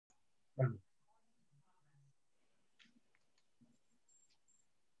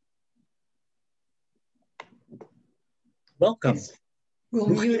Welcome. Yes. We'll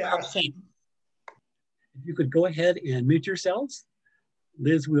mute ourselves. If you could go ahead and mute yourselves,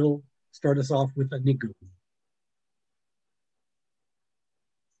 Liz will start us off with a nigun.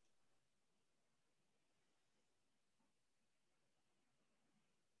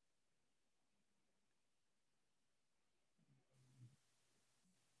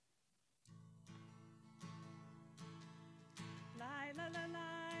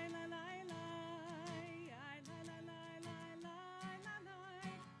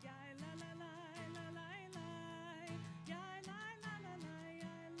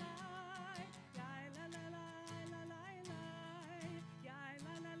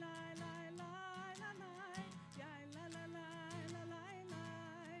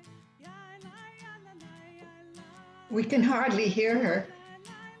 We can hardly hear her.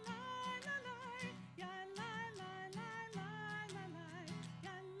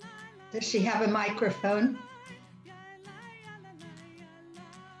 Does she have a microphone?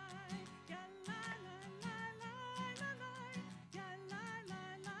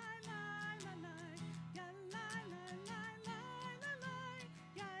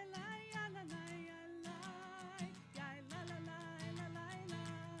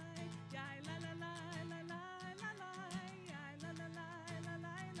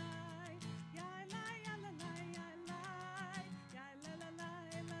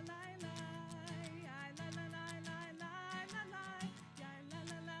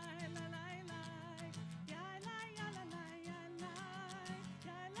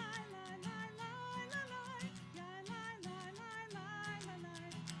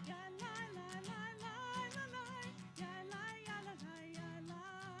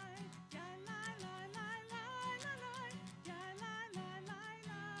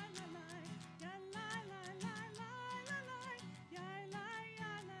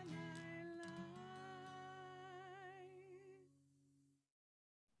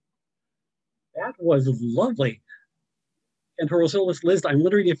 That was lovely. And Horosolis Liz, I'm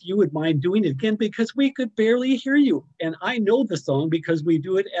wondering if you would mind doing it again because we could barely hear you. And I know the song because we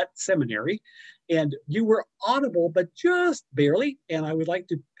do it at seminary. And you were audible, but just barely. And I would like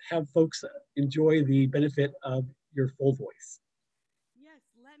to have folks enjoy the benefit of your full voice. Yes,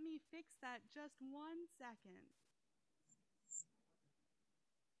 let me fix that just 1 second.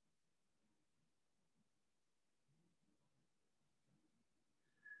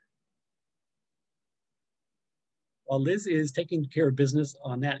 While Liz is taking care of business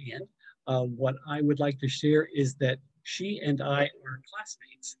on that end, what I would like to share is that she and I are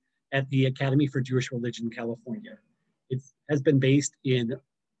classmates at the Academy for Jewish Religion, California. It has been based in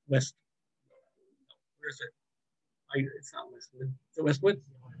West, where is it? It's not Westwood. Is it Westwood?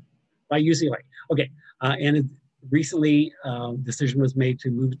 By UCLA. Okay. And recently, decision was made to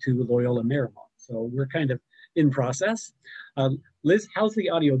move to Loyola Marymount. So we're kind of in process. Liz, how's the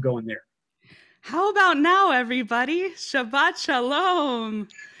audio going there? How about now, everybody? Shabbat Shalom.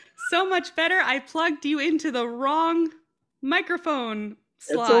 So much better. I plugged you into the wrong microphone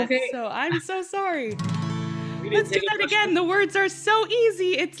slot. It's okay. So I'm so sorry. Let's do that again. The words are so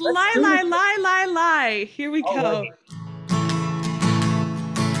easy. It's lie, lie, lie, lie, lie. Here we go.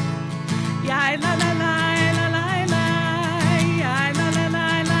 Yeah, la, la, la.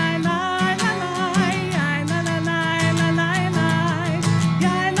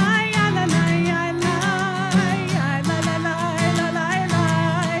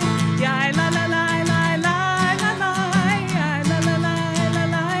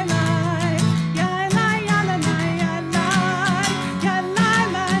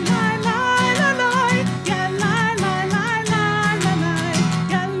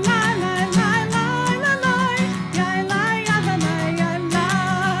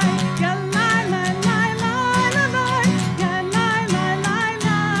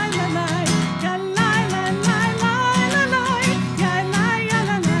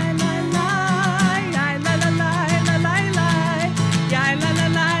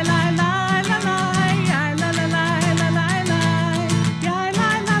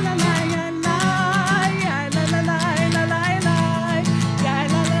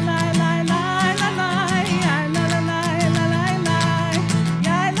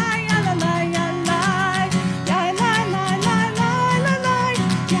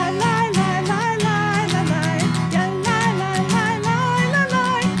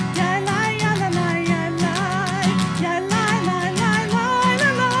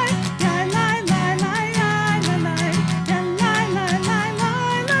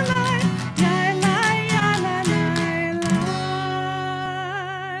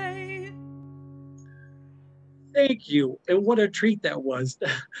 Thank you. And what a treat that was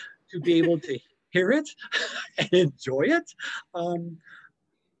to be able to hear it and enjoy it.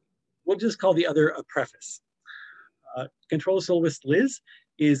 We'll just call the other a preface. Control Soloist Liz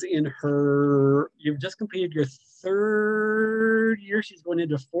is in her, you've just completed your third year. She's going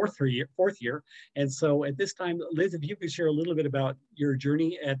into fourth year. And so at this time, Liz, if you could share a little bit about your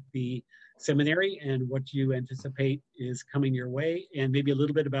journey at the seminary and what you anticipate is coming your way, and maybe a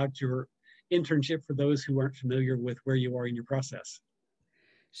little bit about your internship for those who aren't familiar with where you are in your process.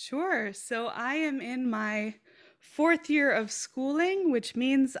 Sure. So I am in my fourth year of schooling, which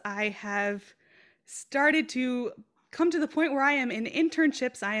means I have started to come to the point where I am in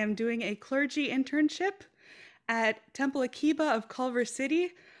internships. I am doing a clergy internship at Temple Akiba of Culver City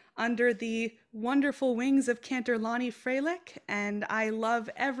under the wonderful wings of Cantor Lonnie Freilich, and I love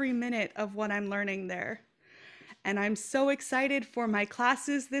every minute of what I'm learning there. And I'm so excited for my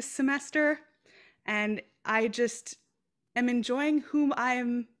classes this semester, and I just am enjoying whom I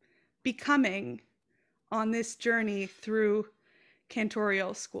am becoming on this journey through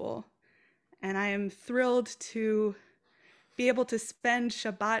cantorial school. And I am thrilled to be able to spend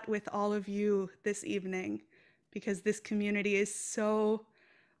Shabbat with all of you this evening, because this community is so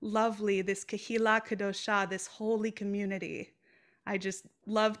lovely, this Kehila Kadosha, this holy community. I just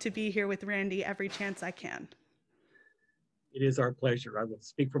love to be here with Randy every chance I can. It is our pleasure. I will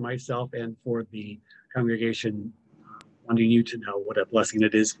speak for myself and for the congregation, wanting you to know what a blessing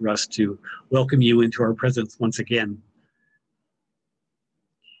it is for us to welcome you into our presence once again.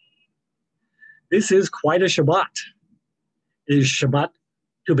 This is quite a Shabbat. It is Shabbat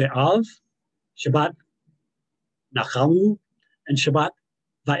Tu B'Av, Shabbat Nachamu, and Shabbat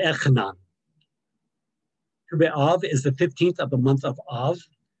Va'echanan. Tu B'Av is the 15th of the month of Av,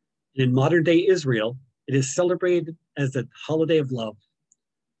 and in modern day Israel, it is celebrated as the holiday of love.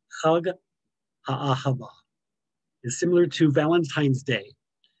 Chag Ha'ahava is similar to Valentine's Day.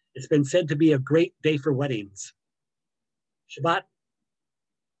 It's been said to be a great day for weddings. Shabbat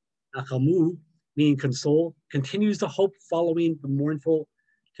Nachamu, meaning console, continues the hope following the mournful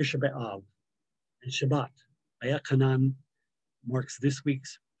Tisha B'Av. And Shabbat Va'echanan marks this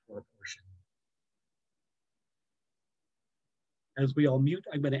week's portion. As we all mute,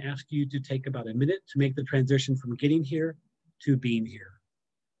 I'm going to ask you to take about a minute to make the transition from getting here to being here.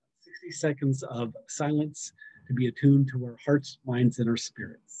 60 seconds of silence to be attuned to our hearts, minds, and our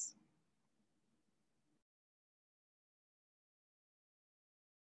spirits.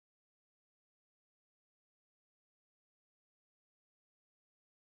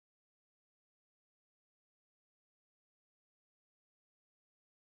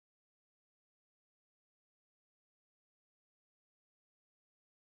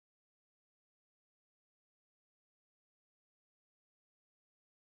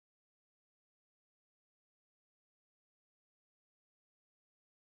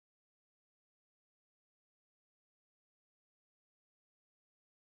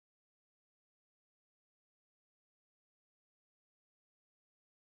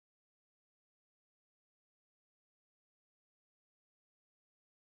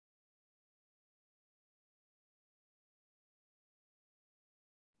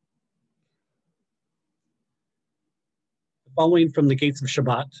 Following from The Gates of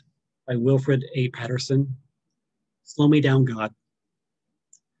Shabbat by Wilfred A. Patterson. Slow me down, God.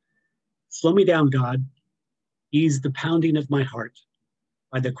 Slow me down, God. Ease the pounding of my heart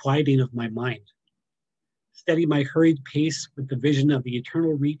by the quieting of my mind. Steady my hurried pace with the vision of the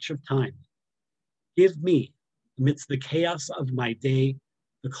eternal reach of time. Give me, amidst the chaos of my day,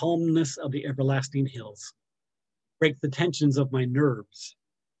 the calmness of the everlasting hills. Break the tensions of my nerves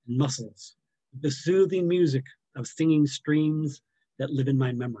and muscles with the soothing music of singing streams that live in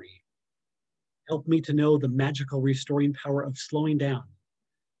my memory. Help me to know the magical restoring power of slowing down,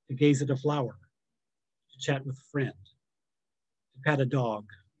 to gaze at a flower, to chat with a friend, to pat a dog,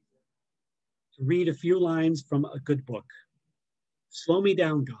 to read a few lines from a good book. Slow me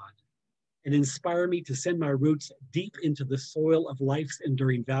down, God, and inspire me to send my roots deep into the soil of life's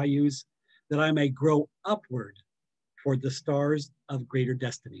enduring values, that I may grow upward toward the stars of greater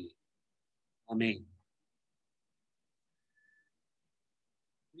destiny. Amen.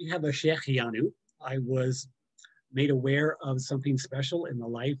 We have a Shechianu. I was made aware of something special in the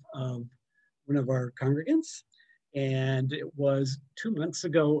life of one of our congregants, and it was 2 months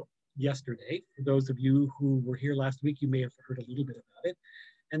ago yesterday. For those of you who were here last week, you may have heard a little bit about it,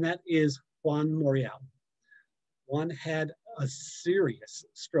 and that is Juan Morial. Juan had a serious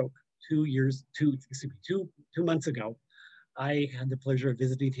stroke 2 months ago. I had the pleasure of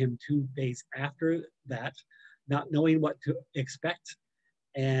visiting him 2 days after that, not knowing what to expect.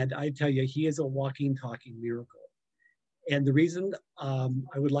 And I tell you, he is a walking, talking miracle. And the reason I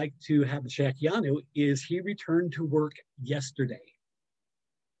would like to have the Shakyanu is he returned to work yesterday.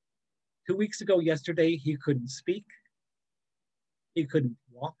 2 weeks ago yesterday, he couldn't speak. He couldn't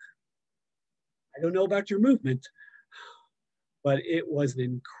walk. I don't know about your movement, but it was an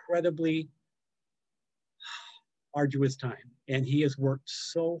incredibly arduous time. And he has worked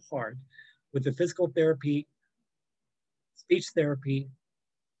so hard with the physical therapy, speech therapy,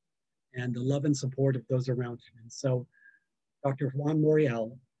 and the love and support of those around him. And so Dr. Juan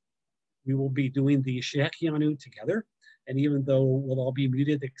Morial, we will be doing the Shakyanu together. And even though we'll all be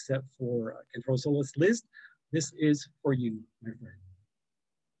muted except for Control Soloist Liz, this is for you, my friend.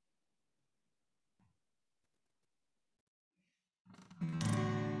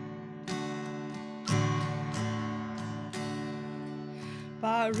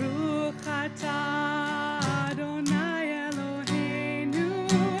 Baruch atah Adonai Eloheinu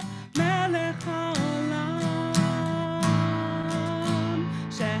melech haolam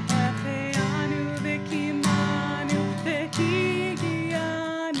שהחיינו וקיימנו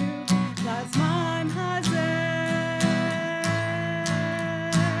והגיענו לזמן הזה.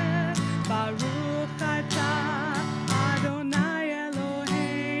 ברוך אתה אדוני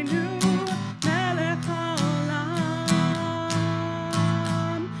אלוהינו מלך העולם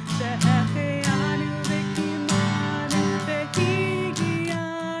שהחיינו וקיימנו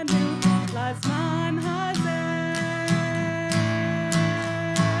והגיענו לזמן הזה.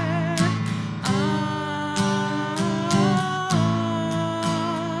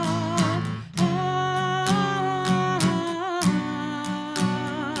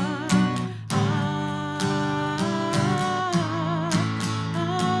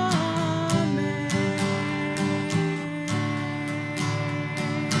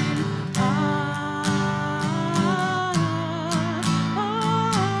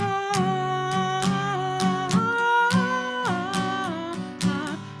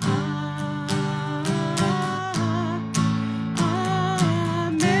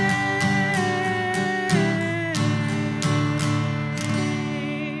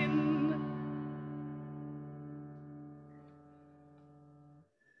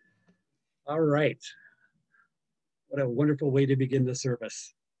 All right. What a wonderful way to begin the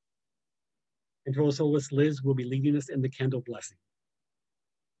service. Control Soloist Liz will be leading us in the candle blessing.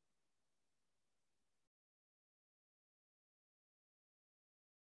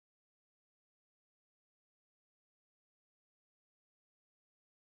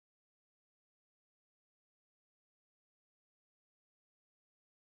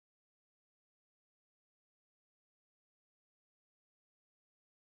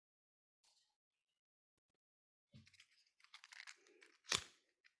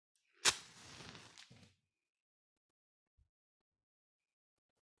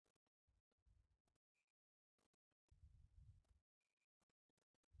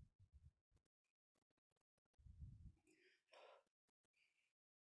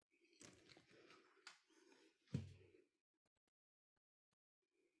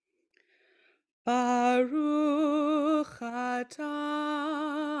 Baruch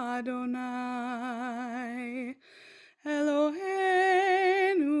atah Adonai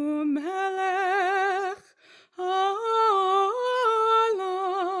Eloheinu melech haolam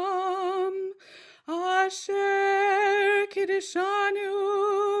asher kiddushanu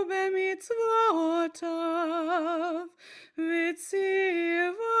b'mitzvotav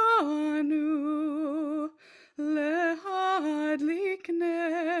v'tzivanu lehadlik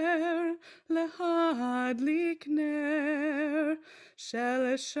ner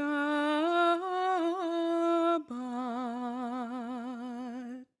shel Shabbat.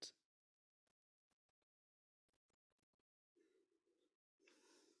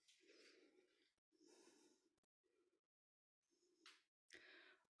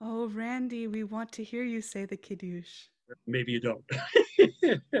 Oh, Randy, we want to hear you say the Kiddush. Maybe you don't.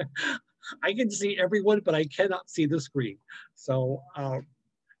 I can see everyone, but I cannot see the screen. So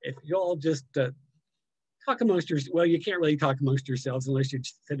if you all just talk amongst yourselves, well, you can't really talk amongst yourselves unless you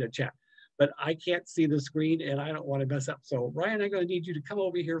send a chat, but I can't see the screen and I don't want to mess up. So Ryan, I'm going to need you to come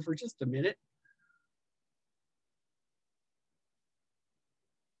over here for just a minute.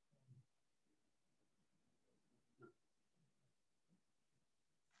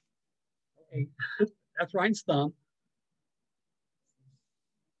 Okay, that's Ryan's thumb.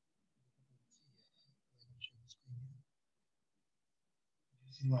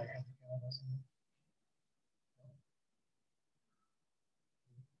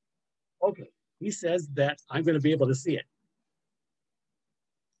 Okay, he says that I'm going to be able to see it.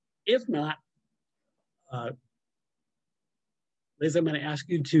 If not, Liz, I'm going to ask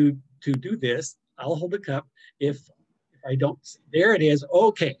you to do this. I'll hold the cup. If I don't, there it is.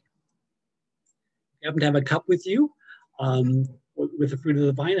 Okay. If you happen to have a cup with you, with the fruit of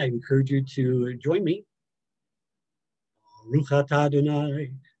the vine, I encourage you to join me. Baruch atah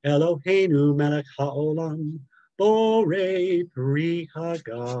Adonai Eloheinu melech haolam borei pri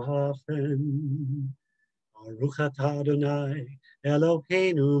hagafen. Baruch atah Adonai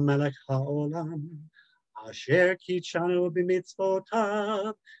Eloheinu melech haolam asher kitshanu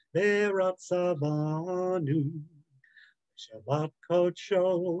b'mitzvotav v'ratzavanu. Shabbat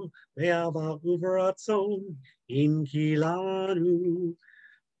kodsho ve'ava uvratzon in kilanu.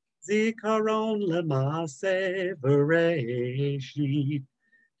 Zikaron lemase bereshit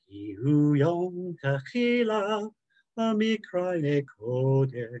ki hu yom kachila b'mikra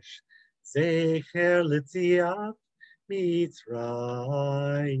kodesh zecher letziat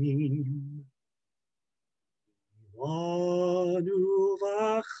Mitzrayim. Vanu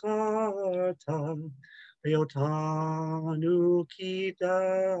v'acharta ve'otanu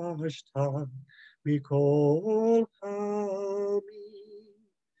kidashta mikol hamim.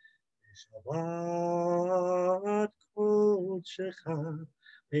 Shabbat kodshecha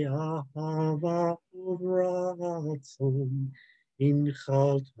ve'ahava uvratzon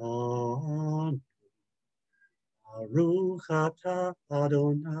inchaltan. Baruch atah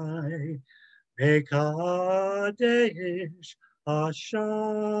Adonai mekadesh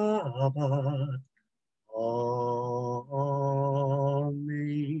haShabbat.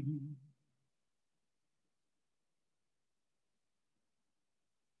 Amen.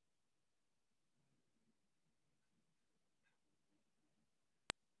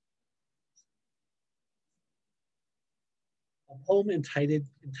 A poem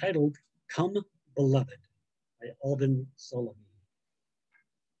entitled Come Beloved by Alden Solomon.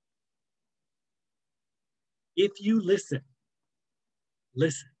 If you listen,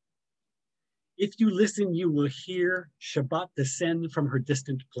 listen. If you listen, you will hear Shabbat descend from her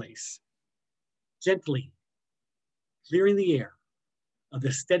distant place, gently clearing the air of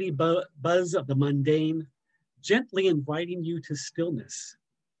the steady buzz of the mundane, gently inviting you to stillness,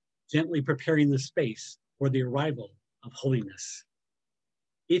 gently preparing the space for the arrival of holiness.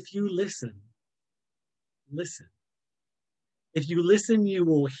 If you listen, listen. If you listen, you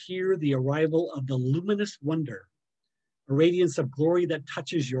will hear the arrival of the luminous wonder, a radiance of glory that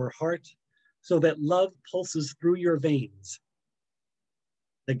touches your heart so that love pulses through your veins.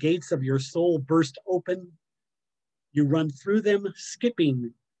 The gates of your soul burst open. You run through them,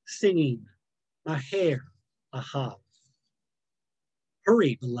 skipping, singing, Maher, Ahav.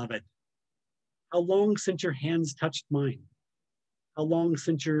 Hurry, beloved. How long since your hands touched mine? How long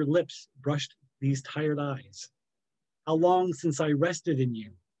since your lips brushed these tired eyes? How long since I rested in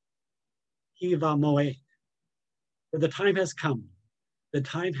you? Kiva Moed. For the time has come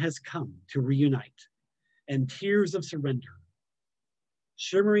to reunite, and tears of surrender,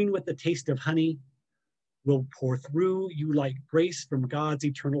 shimmering with the taste of honey, will pour through you like grace from God's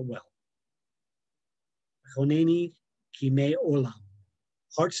eternal well. Choneni Kime Olam,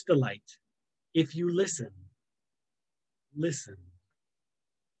 heart's delight. If you listen, listen,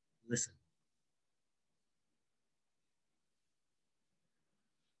 listen.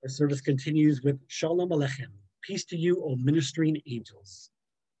 Our service continues with Shalom Aleichem. Peace to you, O ministering angels.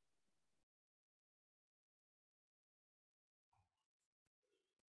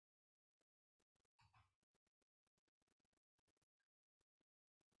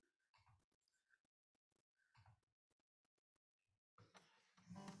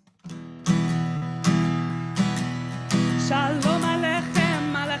 Shalom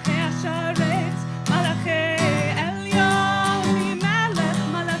Aleichem, Malachi Asharet, Malachi Elyon, Melech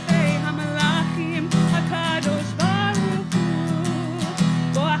Malachi HaMelachim, HaKadosh Baruch Hu,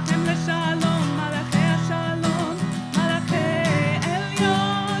 Boachem LeShalom, Malachi Ashalom, Malachi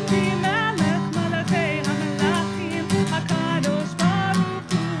Elyon, Melech Malachi HaMelachim, HaKadosh Baruch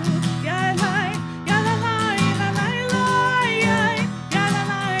Hu, Yalai, Yalalai, Lalai, Yalai,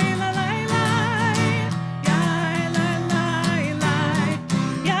 Yalalai, Lalai,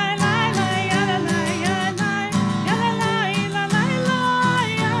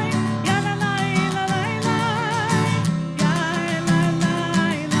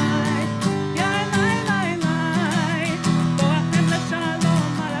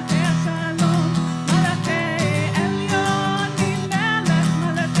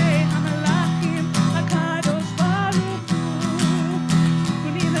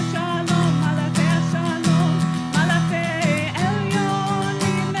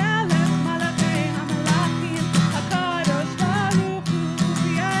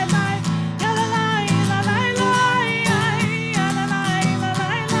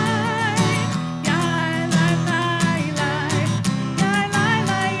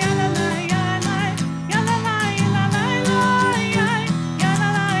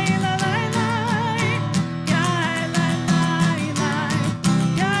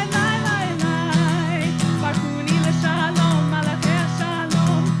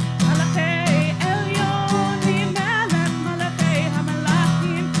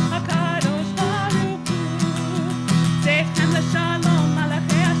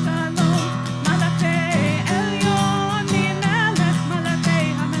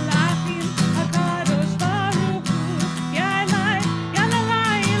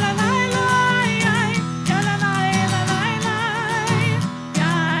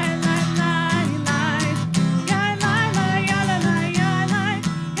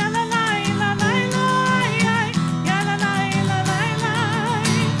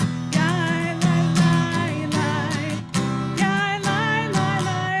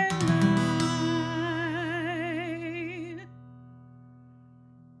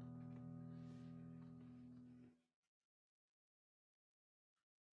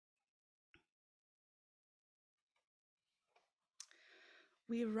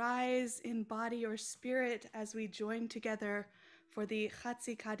 we rise in body or spirit as we join together for the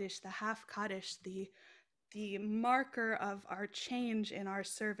Chatzi Kaddish, the half Kaddish, the marker of our change in our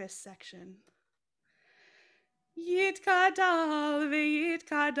service section. Yitkadal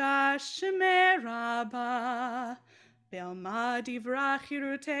v'yitkadash shemei Rabbah, Be'alma divrach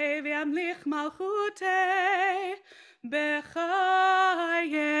yirutei ve'amlich malchutei, B'chayechon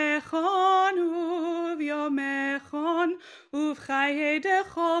u'v'yomechon u'v'chayei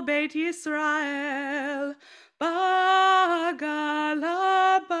dechol Beit Yisrael, Bagala,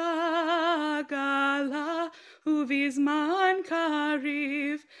 Bagala, u'v'zman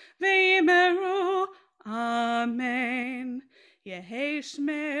kariv, ve'imeru Amen. Yehi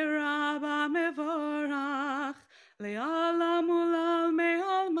shmei Rabbah mevorach, le'olam u'lal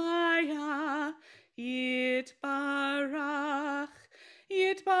me'almaya, yitbarach,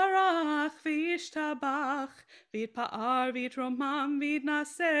 yitbarach v'yishtabach, v'yitpa'ar v'yitromam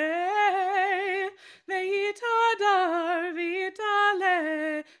v'yitnaseh, v'yitadar v'yitale,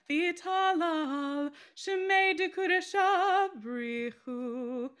 v'yitalal, shemei dekudesha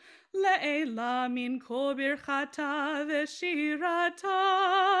brichu, Le'ela min kol birchata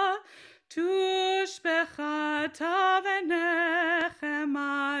v'shirata, tushbechata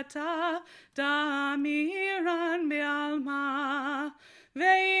v'nechemata, damiran be'alma,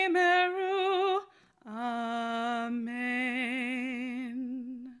 ve'imeru, Amen.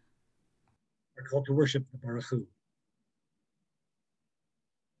 We're called to worship the Baruch Hu.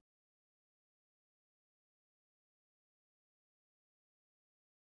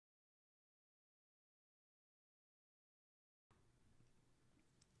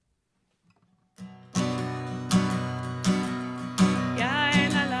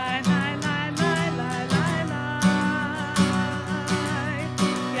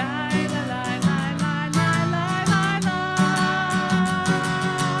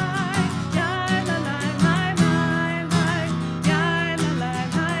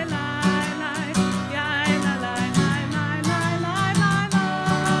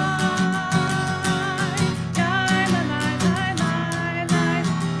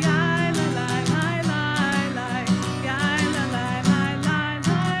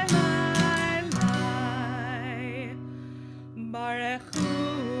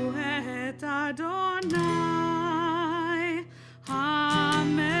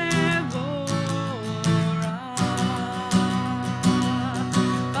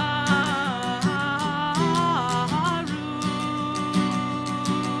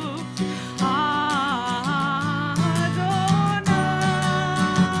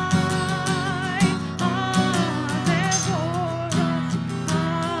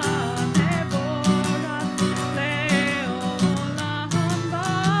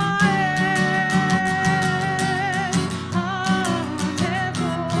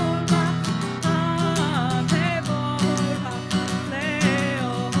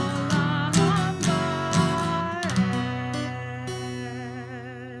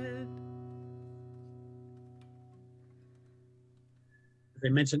 As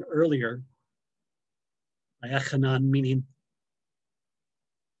I mentioned earlier, Ayachanan, meaning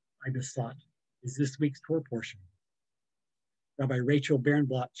I besought, is this week's Torah portion. Rabbi Rachel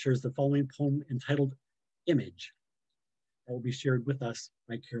Barenblatt shares the following poem entitled Image that will be shared with us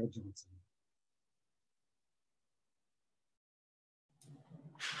by Carol Johnson.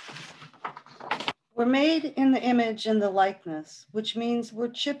 We're made in the image and the likeness, which means we're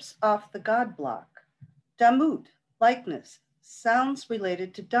chips off the God block. Damut, likeness, sounds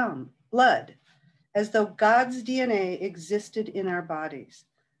related to dam, blood, as though God's DNA existed in our bodies.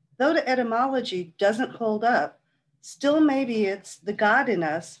 Though the etymology doesn't hold up, still maybe it's the God in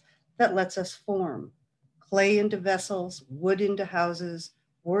us that lets us form. Clay into vessels, wood into houses,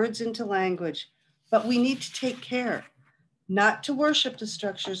 words into language, but we need to take care, not to worship the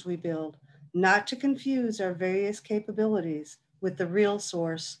structures we build, not to confuse our various capabilities with the real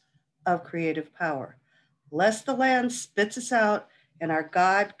source of creative power, lest the land spits us out and our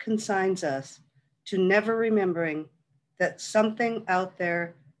God consigns us to never remembering that something out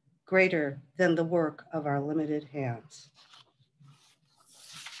there greater than the work of our limited hands.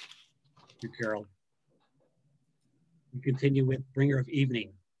 Thank you, Carol. We continue with Bringer of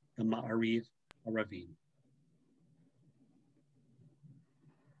Evening, the Ma'ariv Aravim.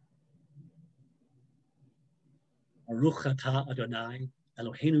 Baruch atah Adonai,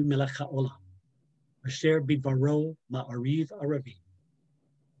 Eloheinu melech haolam, asher bidvaro ma'ariv aravim,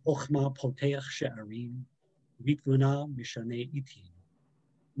 chochma poteach she'arim, vitvuna mishanei itim,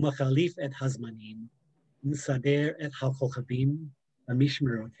 umachalif et hazmanim, umsader et ha'kochavim,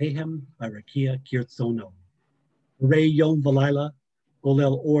 amishmerotehem barakia kirtzono. Rei yom v'layla,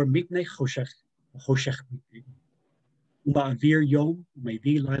 Golel or mitne choshech mitne. Uma'avir yom,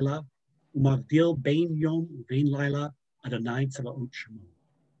 u'mevi laila, uma'avdil bein yom, u'bein laila, Adonai tzavaot shemo.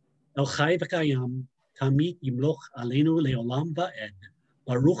 El chai v'kayam, tamit yimloch aleinu leolam va'ed,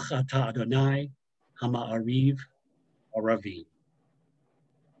 Baruch ata Adonai, hama'ariv aravim.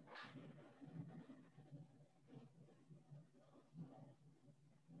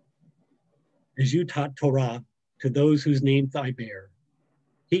 As you taught Torah to those whose names I bear,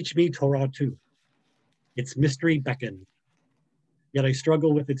 teach me Torah too. Its mystery beckons, yet I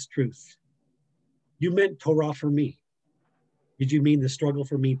struggle with its truth. You meant Torah for me. Did you mean the struggle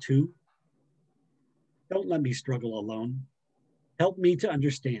for me too? Don't let me struggle alone. Help me to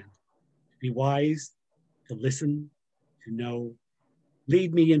understand, to be wise, to listen, to know.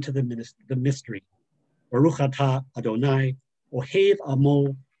 Lead me into the mystery. Baruch atah Adonai, Ohev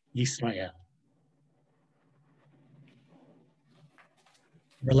Amo Yisrael.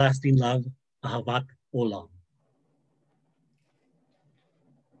 Everlasting love, Ahavat Olam.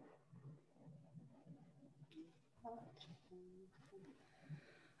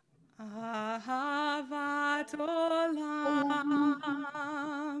 Ahavat Olam,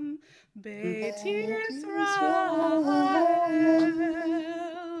 Beit Yisrael,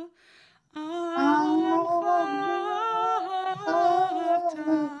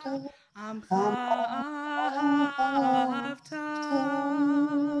 Amcha ahavta,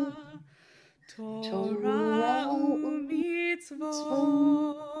 Torah u'mitzvot,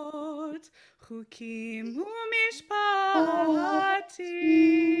 chukim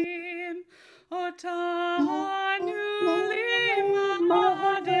u'mishpatim, otanu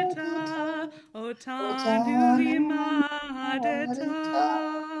limadeta.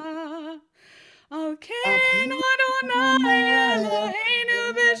 Al ken Adonai Eloheinu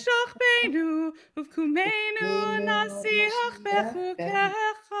b'shochbeinu uvkumeinu nasiach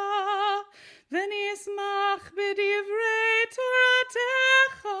bechukecha v'nismach b'divrei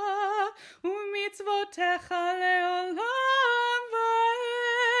Toratecha u'mitzvotecha le'olam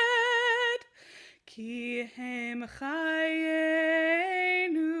va'ed ki hem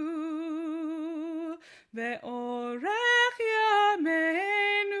chayenu ve'orech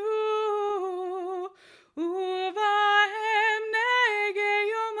yameinu uvahem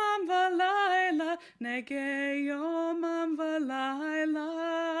nege yomam v'layla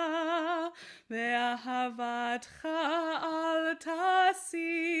ve'ahavatcha al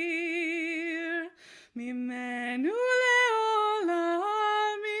tasir mimenu le'olamim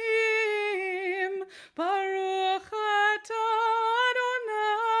Baruch atah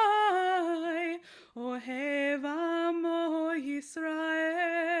Adonai Ohev Amo Yisrael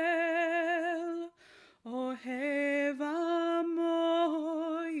Ohev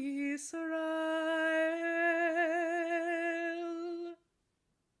Amo Yisrael.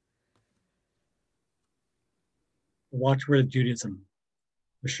 The watchword of Judaism,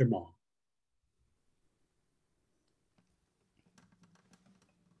 the Shema.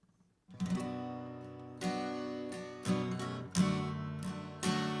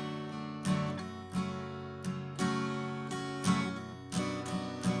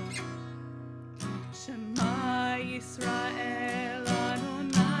 Shema Yisrael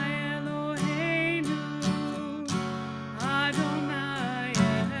Adonai Eloheinu Adonai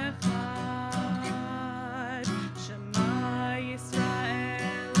Echad. Shema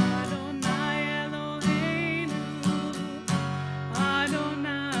Yisrael Adonai Eloheinu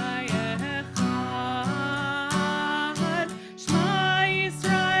Adonai Echad. Shema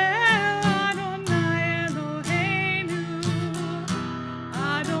Yisrael Adonai Eloheinu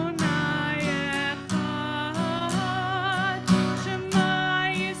Adonai Echad. Shema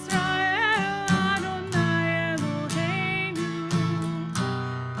Yisrael Adonai Eloheinu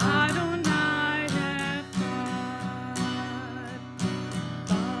Adonai Echad.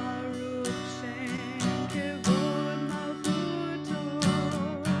 Baruch Shem Kevod Malchuto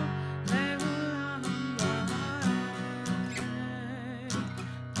Le'olam Va'ed.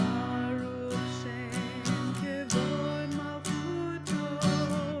 Baruch Shem Kevod Malchuto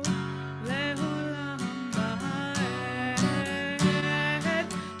Le'olam Va'ed.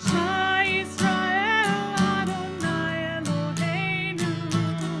 Shema Yisrael Adonai Eloheinu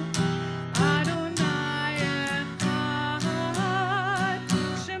Adonai Echad.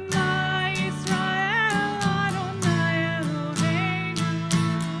 Shema Yisrael Adonai Eloheinu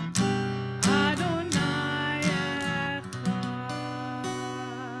Adonai Echad.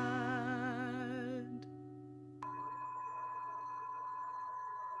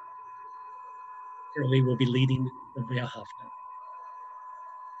 Shirley will be leading the Ve'ahavta.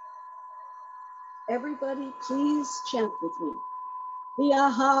 Everybody, please chant with me.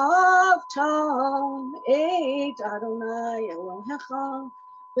 ואהבת את אדוני אלוהיך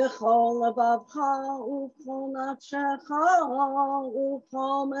בכל לבבך ובכל נפשך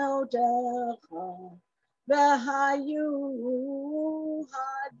ובכל מאודך. והיו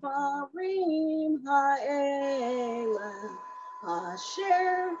הדברים האלה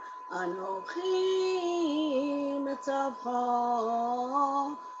אשר אנוכי מצווך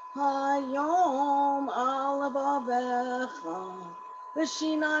היום על לבביך,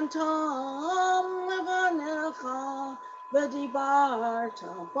 ושיננתם לבניך, ודיברת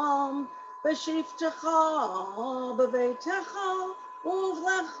בם בשבתך בביתך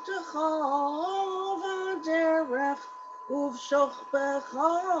ובלכתך בדרך ובשוכבך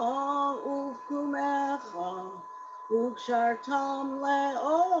ובקומך, וקשרתם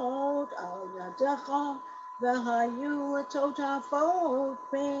לאות על ידך, והיו לטוטפות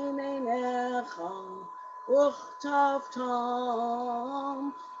בין עיניך, וכתבתם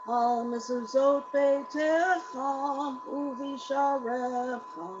על מזוזות ביתך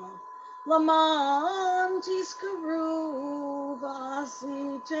ובשעריך, למען תזכרו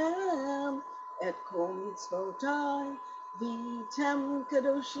ועשיתם את כל מצוותיי, והייתם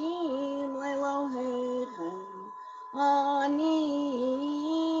קדושים לאלוהיכם. אני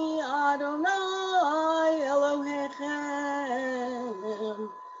אדוני אלוהיכם,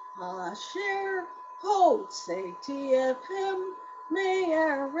 אשר הוצאתי אתכם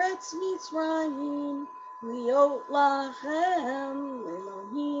מארץ מצרים, להיות לכם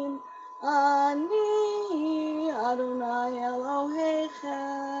לאלוהים. אני אדוני אלוהיכם.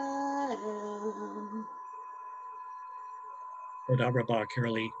 תודה רבה,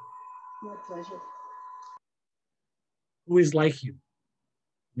 קרלי. My pleasure. Who is like you?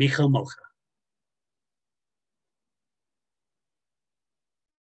 מי כמוך.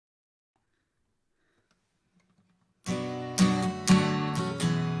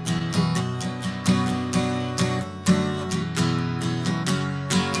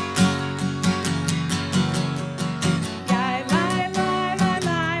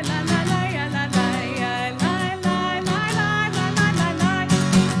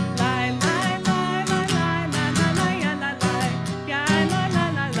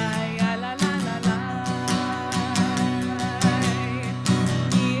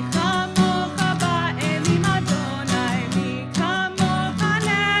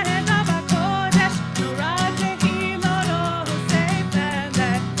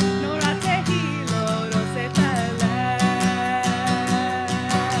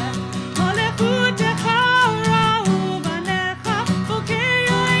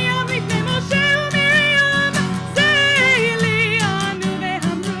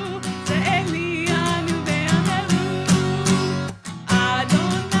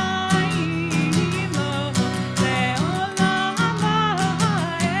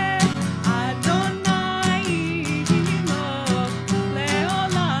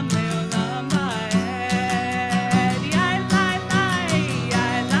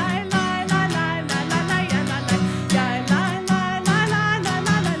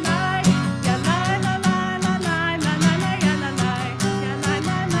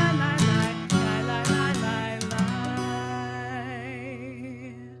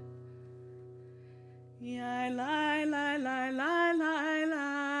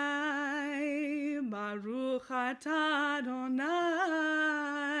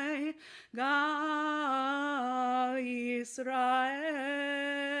 Adonai, Gal Yisrael.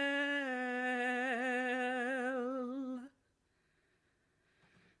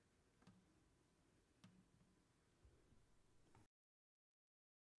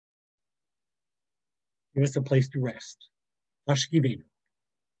 Give us a place to rest. Hashkivenu.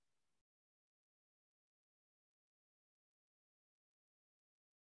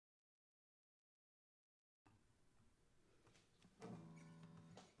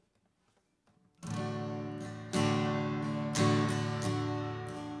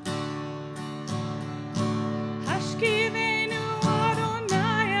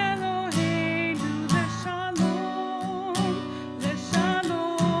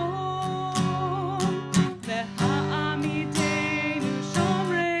 Ve'ha'amidenu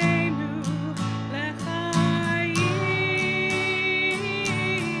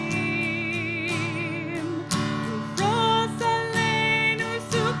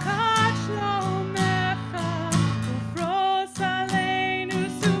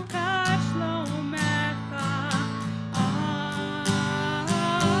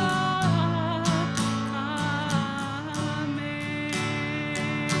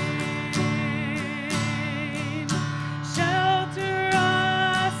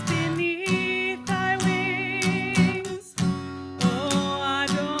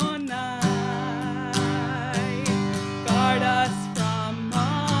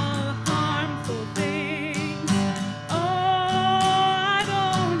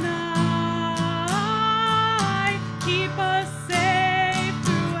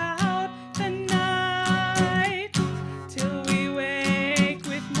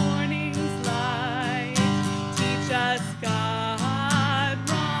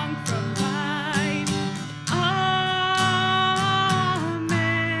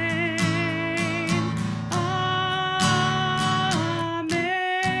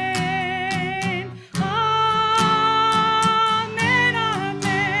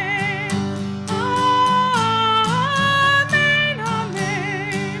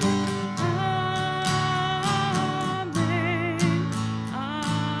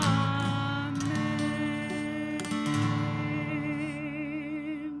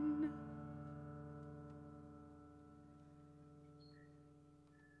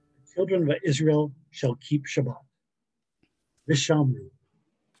children of Israel shall keep Shabbat. Vishamru.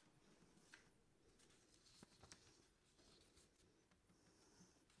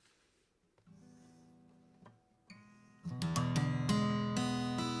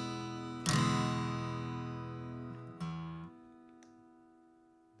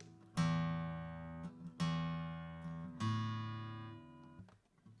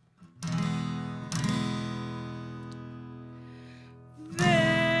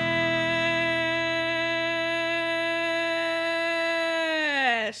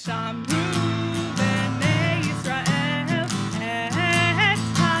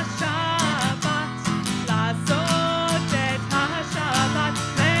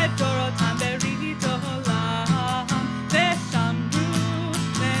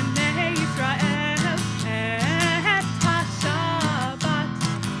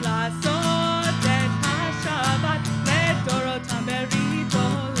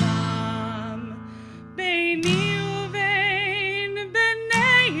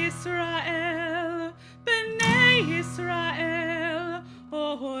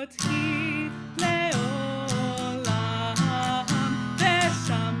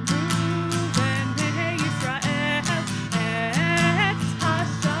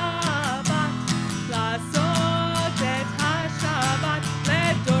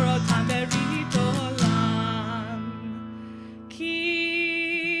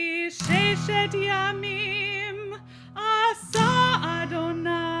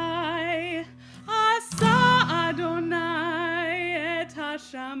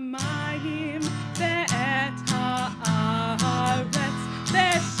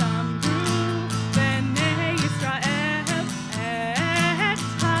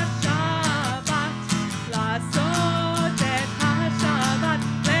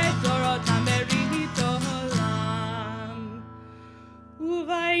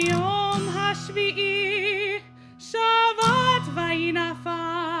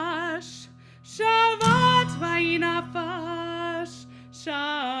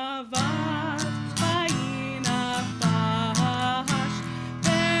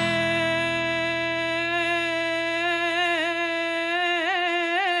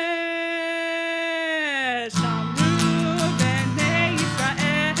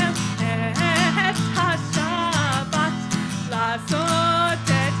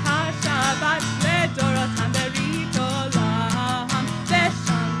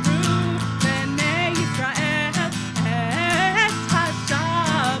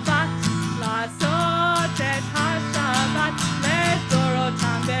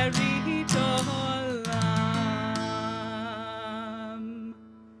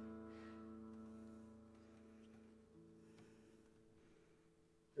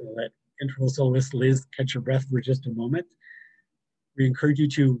 Let interval soloist Liz catch your breath for just a moment. We encourage you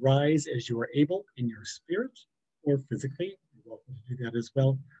to rise as you are able in your spirit or physically. You're welcome to do that as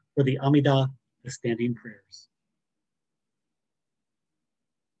well for the Amidah, the standing prayers.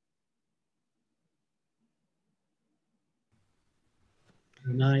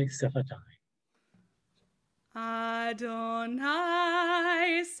 Adonai Sephatai. Adonai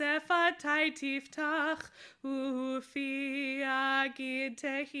Sephatai tiftach ufi agid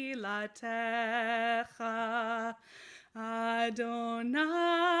tehilatecha. Adonai,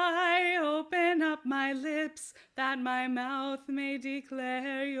 open up my lips that my mouth may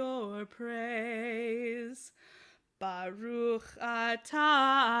declare your praise. Baruch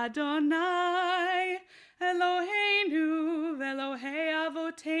atah Adonai, Eloheinu, Elohei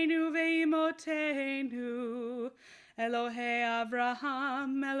avotenu veimotenu, Elohei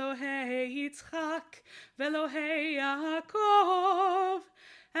Abraham, Elohei Yitzchak, Elohei Yaakov,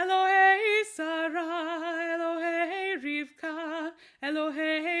 Elohei Sarah, Elohei Rivka,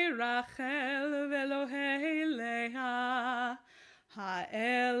 Elohei Rachel, Elohei Leah.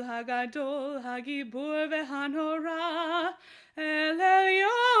 Ha'el Hagadol, Hagibur veHanora, El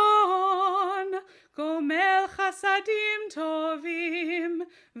Elyon, Gomel Chasadim Tovim,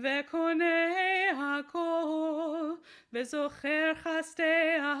 Vekonei Hakol, Vezocher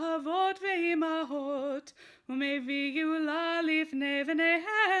Chastei Ahavot veImahot, Umevi Geula Lifnei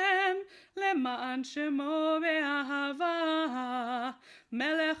Vneihem, Leman Shemo be'ahava,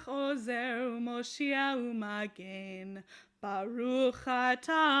 Melech Ozer uMoshia uMagen. Baruch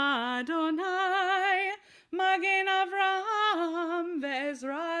atah Adonai, Magen Avraham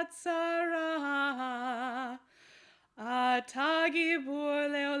ve'ezrat Sarah. Atah gibur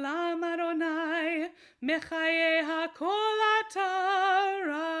leolam Adonai, mechaye hakol atah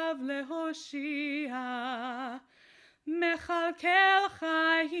rav lehoshia. Mechalkel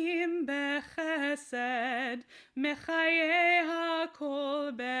chaim bechesed, mechaye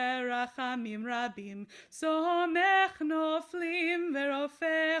hakol רחמים רבים, סומך נופלים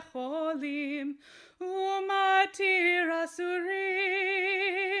ורופא חולים, ומתיר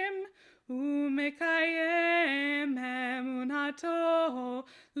אסורים, ומקיים אמונתו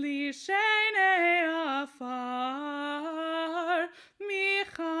לשני עפר. מי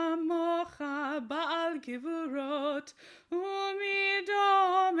כמוך בעל גבורות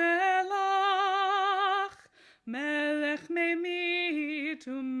ומדומה לך, מלך ממית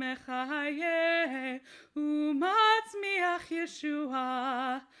ומחיה ומצמיח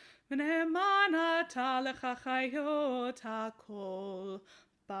ישועה, ונאמן אתה לך חיות הכל.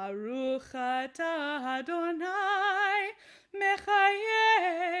 ברוך אתה אדוני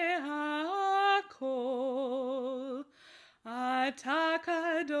מחיה הכל. אתה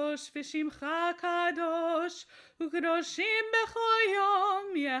קדוש ושמך קדוש, וקדושים בכל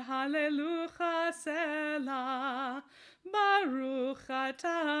יום יהללוך סלה. ברוך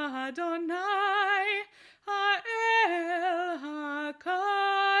אתה אדוני האל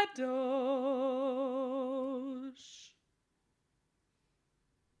הקדוש.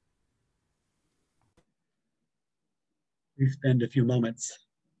 Please spend a few moments,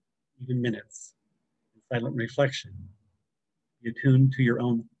 even minutes, in silent reflection. Be attuned to your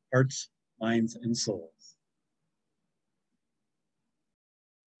own hearts, minds, and souls.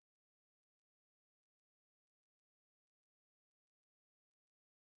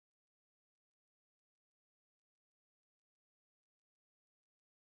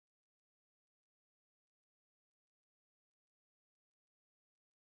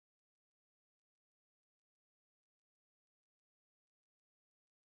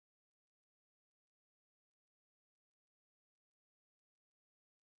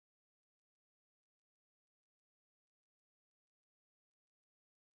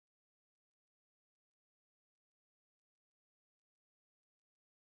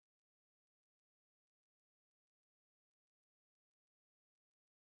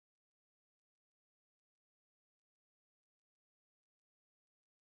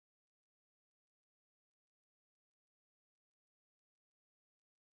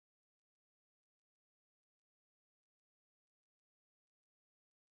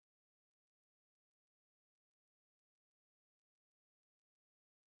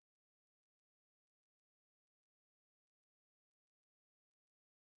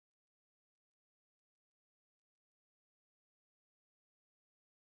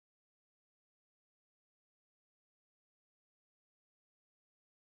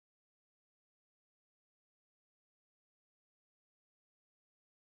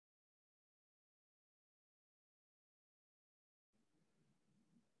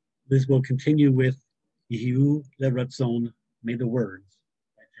 Liz will continue with Yehu Leratzon, May the Words,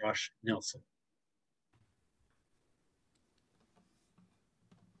 by Josh Nelson.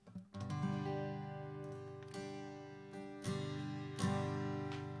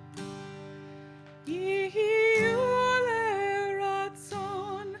 Feel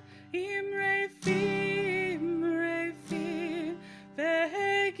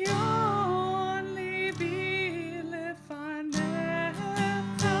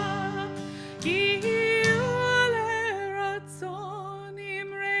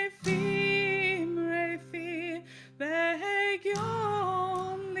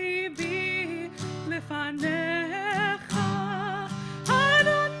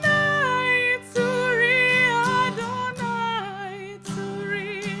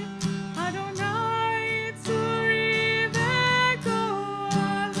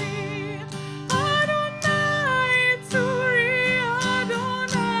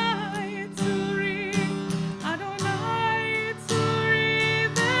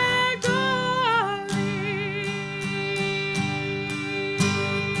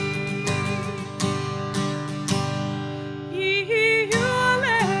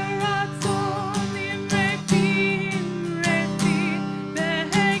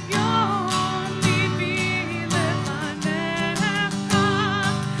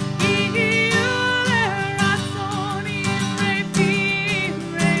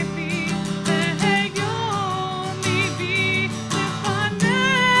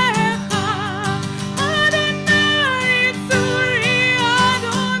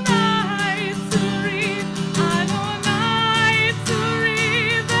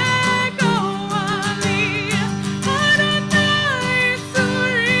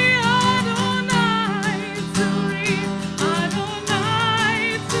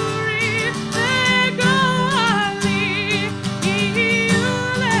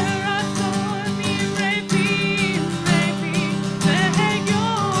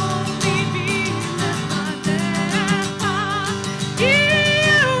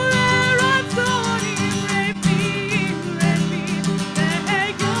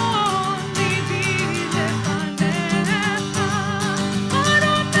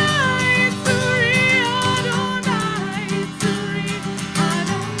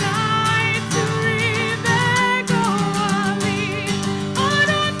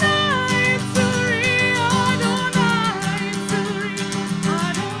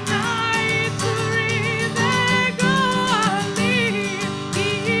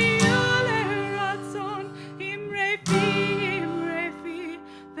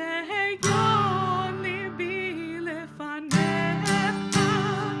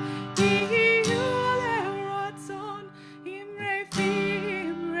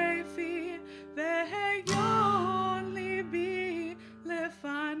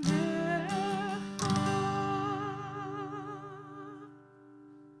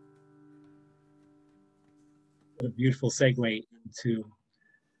a beautiful segue into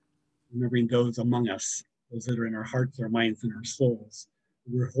remembering those among us, those that are in our hearts, our minds, and our souls,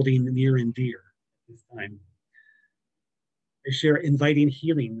 who we're holding near and dear at this time. I share Inviting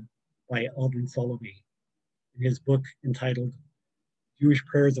Healing by Alden Solovey in his book entitled Jewish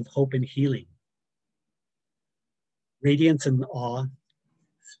Prayers of Hope and Healing. Radiance and awe,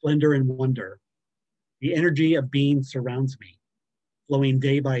 splendor and wonder, the energy of being surrounds me, flowing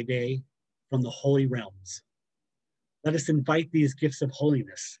day by day from the holy realms. Let us invite these gifts of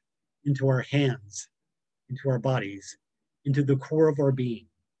holiness into our hands, into our bodies, into the core of our being.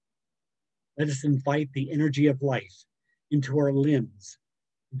 Let us invite the energy of life into our limbs,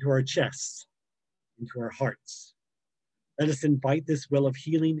 into our chests, into our hearts. Let us invite this well of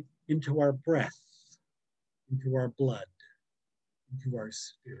healing into our breath, into our blood, into our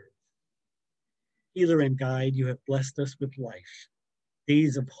spirit. Healer and guide, you have blessed us with life.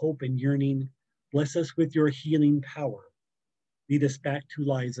 Days of hope and yearning, bless us with your healing power. Lead us back to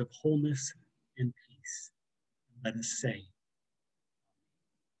lives of wholeness and peace. Let us say,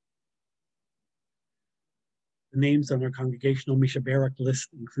 the names on our congregational Mishaberak list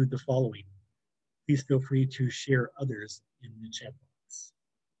include the following. Please feel free to share others in the chat box.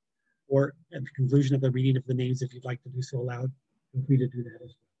 Or at the conclusion of the reading of the names, if you'd like to do so aloud, feel free to do that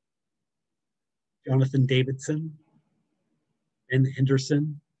as well. Jonathan Davidson, Ben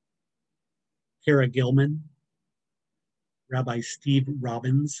Henderson, Kara Gilman, Rabbi Steve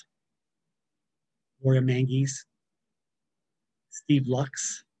Robbins, Laura Mangies, Steve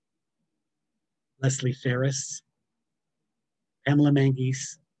Lux, Leslie Ferris, Pamela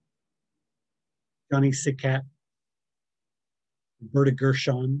Mangies, Johnny Sikat, Roberta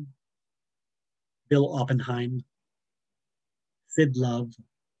Gershon, Bill Oppenheim, Sid Love,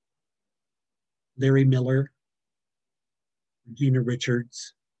 Larry Miller, Regina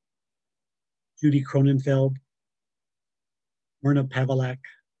Richards, Judy Cronenfeld, Myrna Pavelak,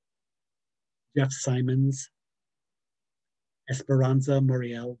 Jeff Simons, Esperanza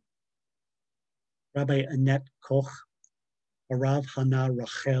Muriel, Rabbi Annette Koch, Harav Hana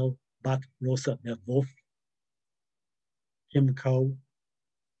Rachel Bat Rosa Nevov, Kim Coe,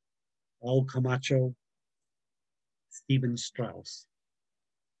 Paul Camacho, Stephen Strauss.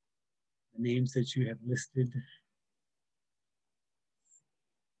 The names that you have listed.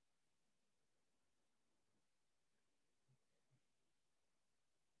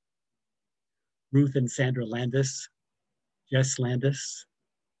 Ruth and Sandra Landis, Jess Landis,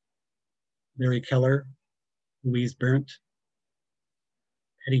 Mary Keller, Louise Berndt,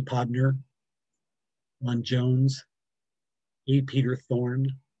 Hetty Podner, Lon Jones, A. Peter Thorne,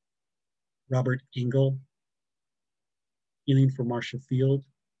 Robert Engel, Healing for Marcia Field,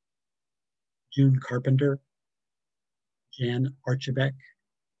 June Carpenter, Jan Archibek,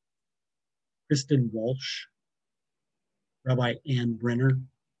 Kristen Walsh, Rabbi Ann Brenner,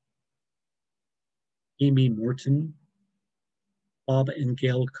 Amy Morton, Bob and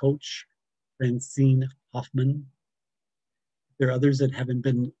Gail Coach, Francine Hoffman. There are others that haven't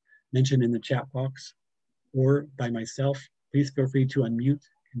been mentioned in the chat box or by myself. Please feel free to unmute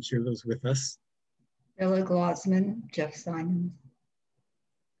and share those with us. Ella Glossman, Jeff Simons.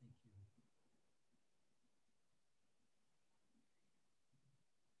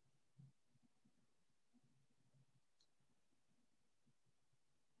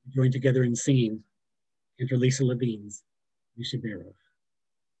 Join together in singing Enter Lisa Levine's Mishaberach.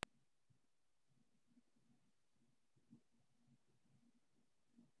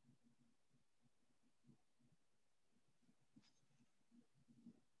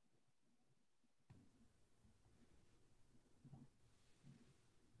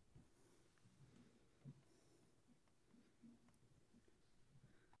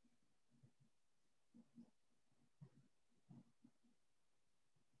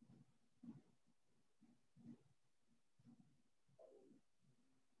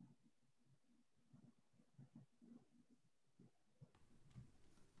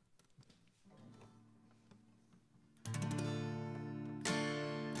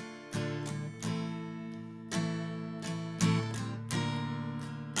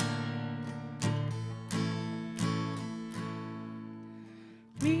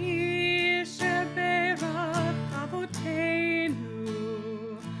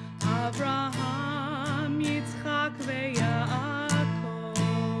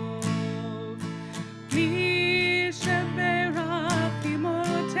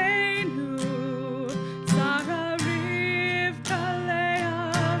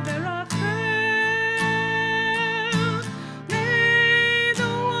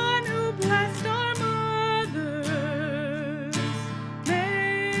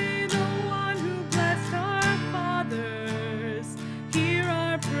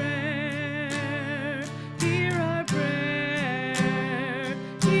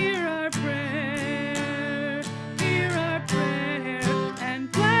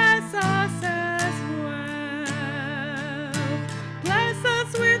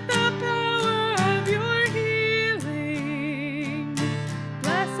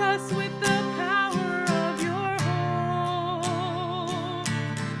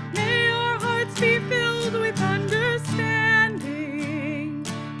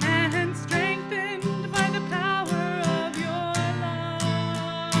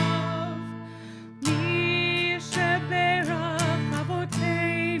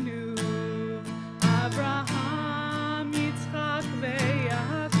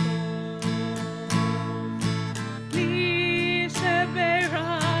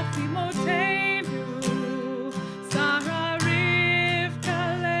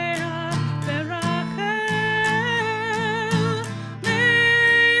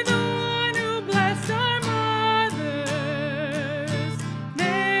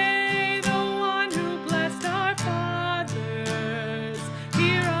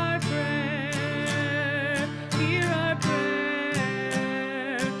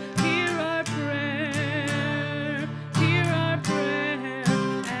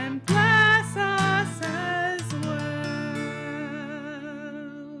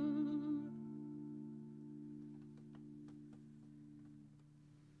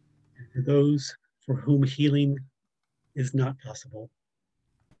 For those for whom healing is not possible,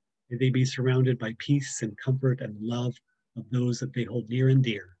 may they be surrounded by peace and comfort and love of those that they hold near and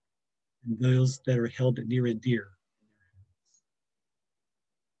dear, and those that are held near and dear.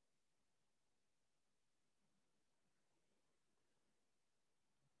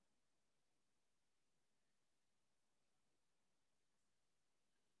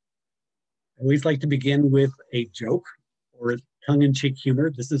 I always like to begin with a joke or tongue-in-cheek humor.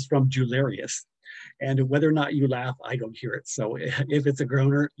 This is from Jularius. And whether or not you laugh, I don't hear it. So if it's a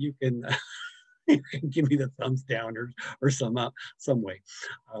groaner, you can, you can give me the thumbs down or some way.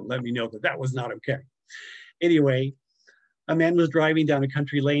 Let me know that that was not okay. Anyway, a man was driving down a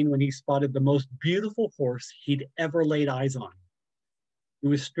country lane when he spotted the most beautiful horse he'd ever laid eyes on. He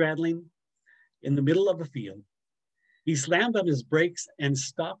was straddling in the middle of a field. He slammed on his brakes and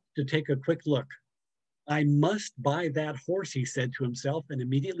stopped to take a quick look. I must buy that horse, he said to himself, and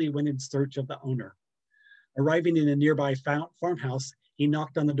immediately went in search of the owner. Arriving in a nearby farmhouse, he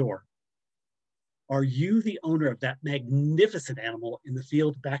knocked on the door. Are you the owner of that magnificent animal in the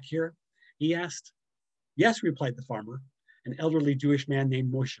field back here? He asked. Yes, replied the farmer, an elderly Jewish man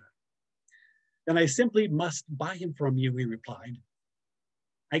named Moshe. Then I simply must buy him from you, he replied.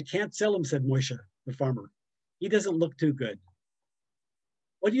 I can't sell him, said Moshe, the farmer. He doesn't look too good.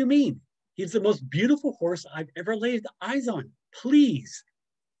 What do you mean? He's the most beautiful horse I've ever laid eyes on. Please.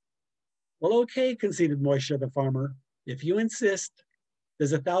 Well, okay, conceded Moshe, the farmer. If you insist,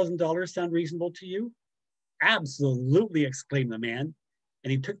 does $1,000 sound reasonable to you? Absolutely, exclaimed the man,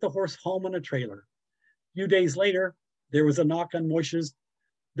 and he took the horse home on a trailer. A few days later, there was a knock on Moshe's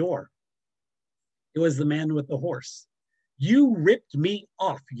door. It was the man with the horse. You ripped me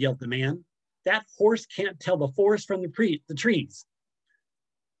off, yelled the man. That horse can't tell the forest from the trees.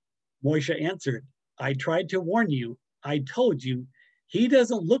 Moshe answered, I tried to warn you. I told you, he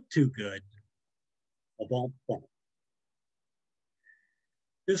doesn't look too good.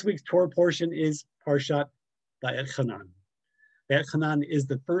 This week's Torah portion is Parshat Va'etchanan. Va'etchanan is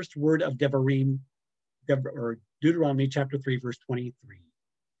the first word of Devarim, or Deuteronomy chapter 3, verse 23.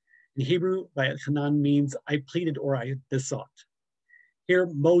 In Hebrew, Va'etchanan means I pleaded or I besought. Here,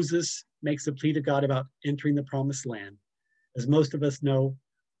 Moses makes a plea to God about entering the promised land. As most of us know,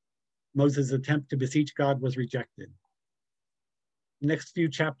 Moses' attempt to beseech God was rejected. The next few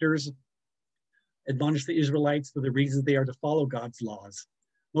chapters admonish the Israelites for the reasons they are to follow God's laws.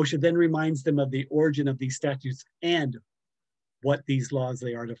 Moshe then reminds them of the origin of these statutes and what these laws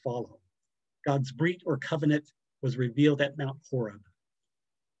they are to follow. God's brit or covenant was revealed at Mount Horeb.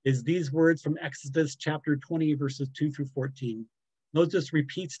 Is these words from Exodus chapter 20, verses 2 through 14. Moses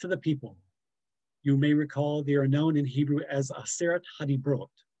repeats to the people. You may recall they are known in Hebrew as Aseret Hadibrot,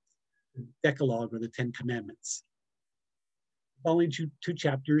 the Decalogue or the Ten Commandments. The following two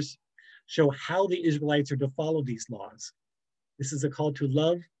chapters show how the Israelites are to follow these laws. This is a call to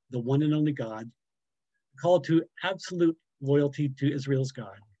love the one and only God, a call to absolute loyalty to Israel's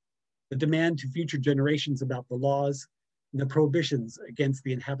God, the demand to future generations about the laws, and the prohibitions against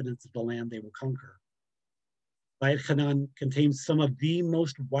the inhabitants of the land they will conquer. Va'etchanan contains some of the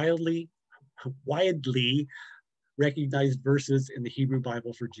most widely recognized verses in the Hebrew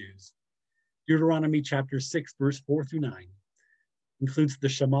Bible for Jews. Deuteronomy chapter 6, verse 4 through 9 includes the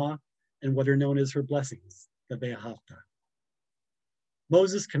Shema and what are known as her blessings, the Ve'ahavta.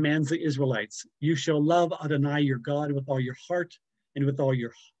 Moses commands the Israelites, you shall love Adonai your God with all your heart and with all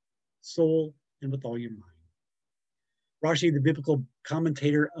your soul and with all your mind. Rashi, the biblical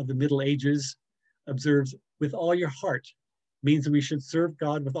commentator of the Middle Ages, observes, with all your heart means that we should serve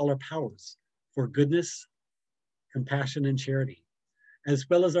God with all our powers for goodness, compassion, and charity, as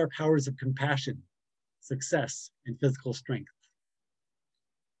well as our powers of compassion, success, and physical strength.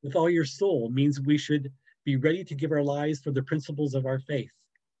 With all your soul means we should be ready to give our lives for the principles of our faith.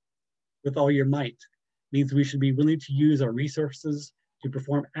 With all your might means we should be willing to use our resources to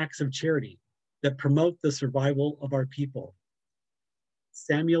perform acts of charity that promote the survival of our people.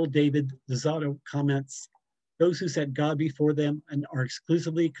 Samuel David Zotto comments, those who set God before them and are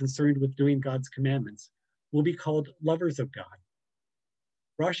exclusively concerned with doing God's commandments will be called lovers of God.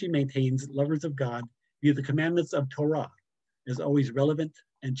 Rashi maintains lovers of God view the commandments of Torah as always relevant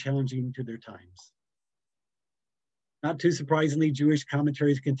and challenging to their times. Not too surprisingly, Jewish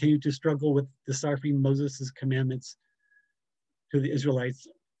commentaries continue to struggle with deciphering Moses' commandments to the Israelites.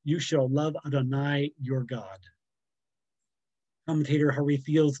 You shall love Adonai, your God. Commentator Harry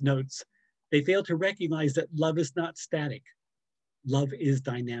Fields notes, they fail to recognize that love is not static. Love is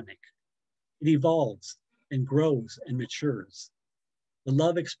dynamic. It evolves and grows and matures. The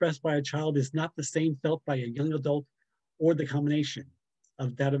love expressed by a child is not the same felt by a young adult or the combination.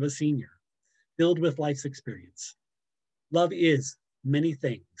 of that of a senior, filled with life's experience. Love is many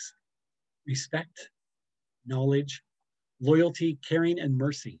things: respect, knowledge, loyalty, caring, and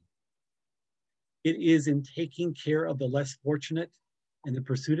mercy. It is in taking care of the less fortunate, in the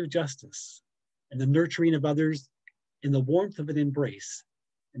pursuit of justice, and the nurturing of others, in the warmth of an embrace,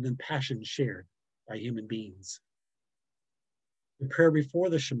 and the passion shared by human beings. The prayer before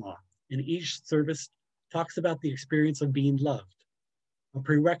the Shema in each service talks about the experience of being loved, a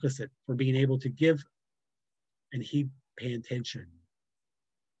prerequisite for being able to give and heed, pay attention.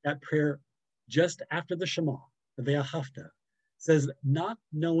 That prayer just after the Shema, the Ve'ahavta, says, now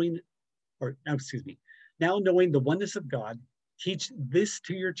knowing the oneness of God, teach this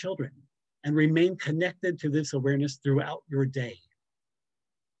to your children and remain connected to this awareness throughout your day.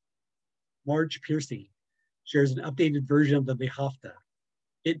 Marge Piercy shares an updated version of the Ve'ahavta.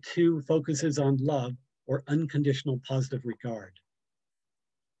 It too focuses on love or unconditional positive regard.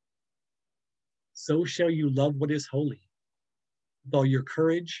 So shall you love what is holy, with all your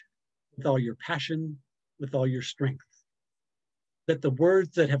courage, with all your passion, with all your strength. Let the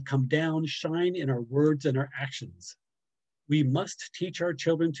words that have come down shine in our words and our actions. We must teach our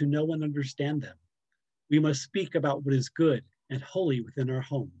children to know and understand them. We must speak about what is good and holy within our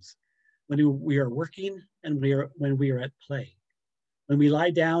homes, when we are working and when we are at play, when we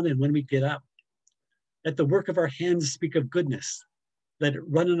lie down and when we get up. Let the work of our hands speak of goodness. Let it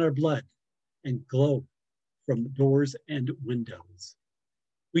run in our blood and glow from doors and windows.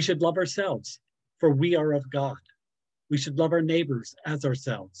 We should love ourselves, for we are of God. We should love our neighbors as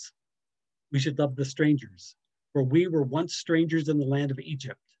ourselves. We should love the strangers, for we were once strangers in the land of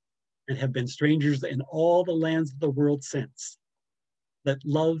Egypt and have been strangers in all the lands of the world since. Let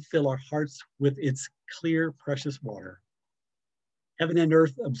love fill our hearts with its clear, precious water. Heaven and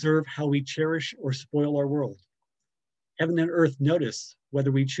earth observe how we cherish or spoil our world. Heaven and earth notice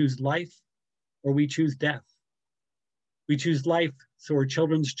whether we choose life or we choose death. We choose life so our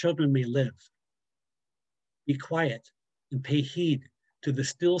children's children may live. Be quiet and pay heed to the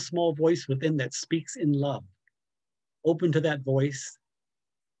still small voice within that speaks in love. Open to that voice,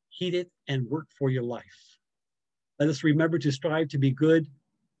 heed it, and work for your life. Let us remember to strive to be good.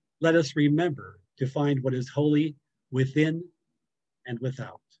 Let us remember to find what is holy within and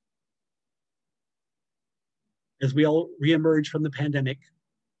without. As we all reemerge from the pandemic,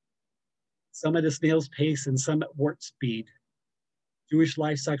 some at a snail's pace and some at warp speed, Jewish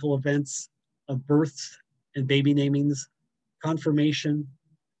life cycle events of births and baby namings, confirmation,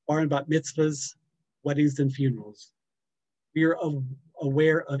 bar and bat mitzvahs, weddings and funerals. We are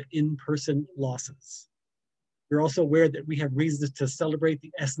aware of in-person losses. We're also aware that we have reasons to celebrate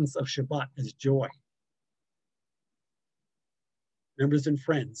the essence of Shabbat as joy. Members and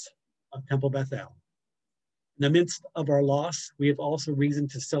friends of Temple Bethel, in the midst of our loss, we have also reason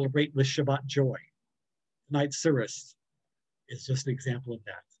to celebrate with Shabbat joy. Tonight's service is just an example of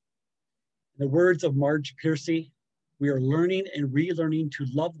that. In the words of Marge Piercy, we are learning and relearning to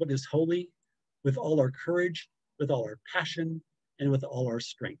love what is holy with all our courage, with all our passion, and with all our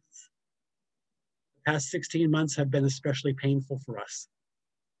strength. The past 16 months have been especially painful for us,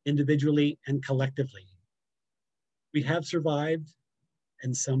 individually and collectively. We have survived,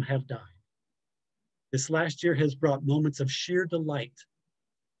 and some have died. This last year has brought moments of sheer delight.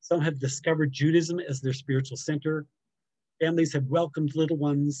 Some have discovered Judaism as their spiritual center. Families have welcomed little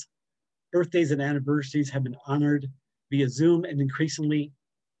ones. Birthdays and anniversaries have been honored via Zoom and increasingly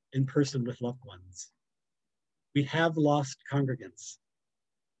in person with loved ones. We have lost congregants,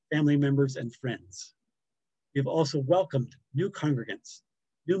 family members, and friends. We have also welcomed new congregants,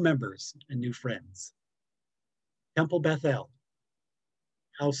 new members, and new friends. Temple Bethel,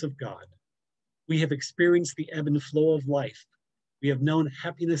 house of God. We have experienced the ebb and flow of life. We have known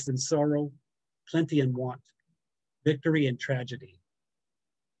happiness and sorrow, plenty and want, victory and tragedy.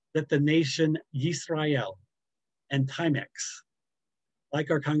 Let the nation Yisrael and Timex,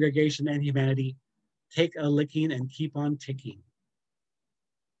 like our congregation and humanity, take a licking and keep on ticking.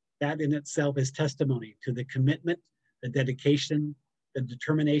 That in itself is testimony to the commitment, the dedication, the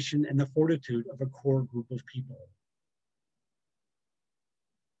determination, and the fortitude of a core group of people.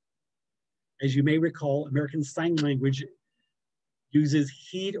 As you may recall, American Sign Language uses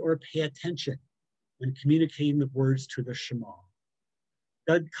heed or pay attention when communicating the words to the Shema.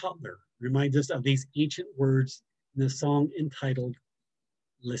 Doug Cutler reminds us of these ancient words in the song entitled,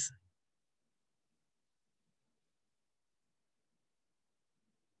 Listen.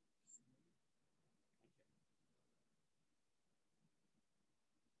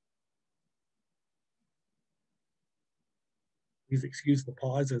 Please excuse the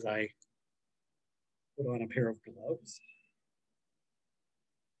pause as I put on a pair of gloves.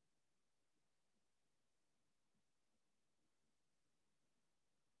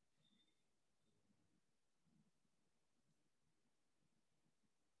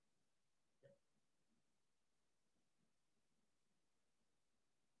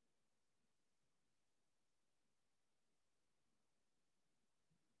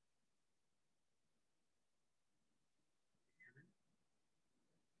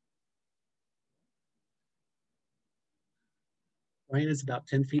 Ryan is about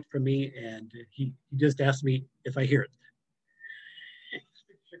 10 feet from me, and he just asked me if I hear it.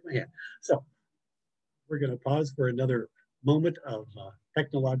 Shook my hand. So we're going to pause for another moment of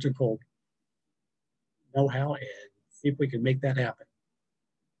technological know-how and see if we can make that happen.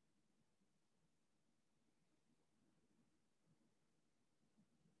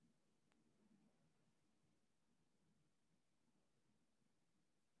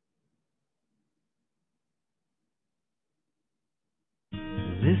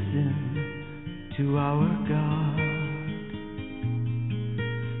 Listen to our God.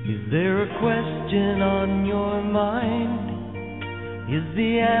 Is there a question on your mind? Is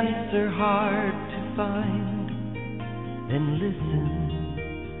the answer hard to find? Then listen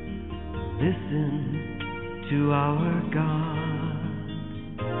to our God.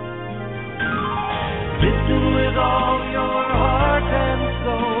 Listen with all your heart and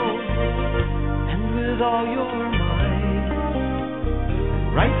soul, and with all your mind.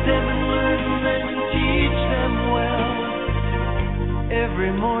 Write them and learn them and teach them well,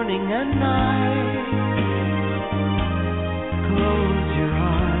 every morning and night. Close your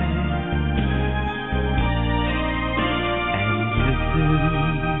eyes and listen.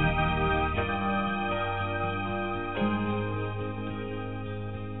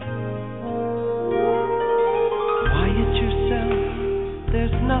 Quiet yourself,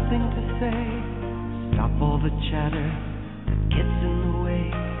 there's nothing to say. Stop all the chatter that gets in the way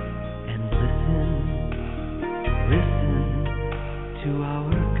and listen to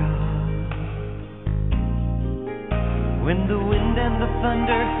our God. When the wind and the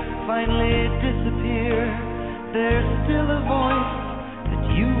thunder finally disappear, there's still a voice that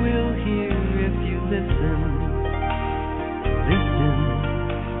you will hear if you listen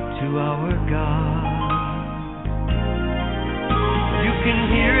to our God. You can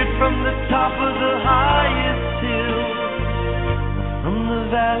hear it from the top of the highest hill, from the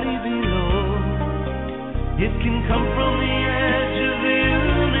valley below. It can come from the edge of the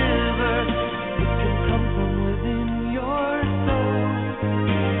universe. It can come from within your soul.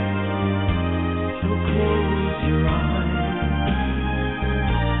 So close your eyes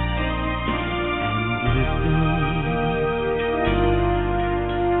and listen.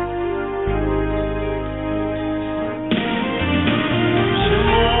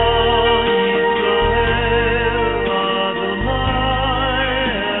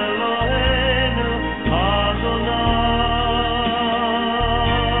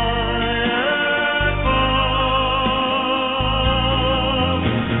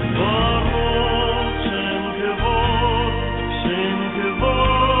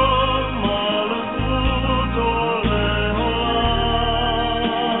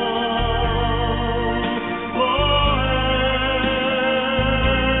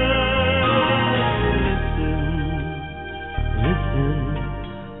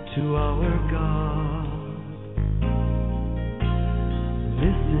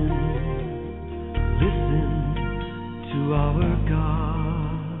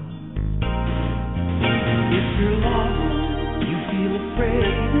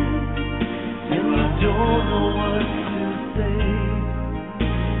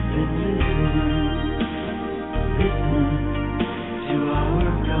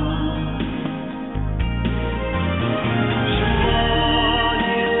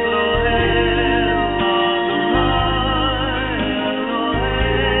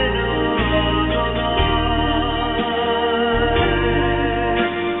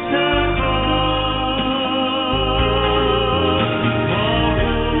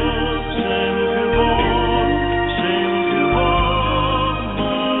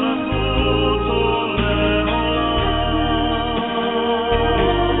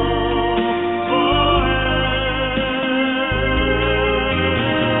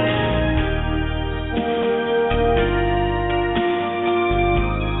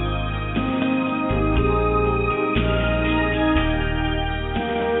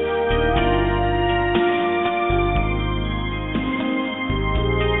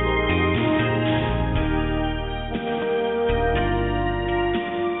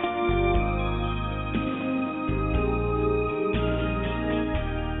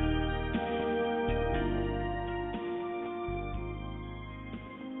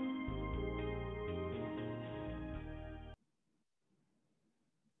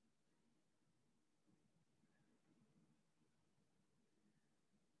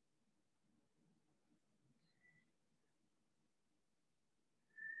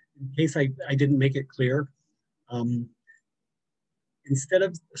 In case I didn't make it clear, instead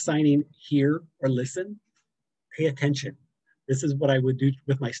of signing hear or listen, pay attention. This is what I would do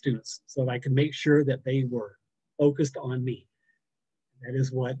with my students so that I could make sure that they were focused on me. that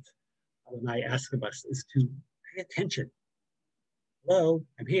is what Adonai asks of us, is to pay attention. Hello,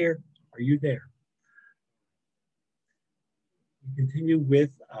 I'm here. Are you there? We continue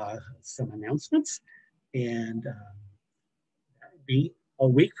with some announcements, and that would be a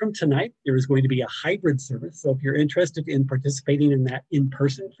week from tonight. There is going to be a hybrid service. So if you're interested in participating in that in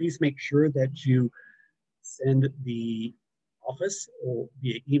person, please make sure that you send the office or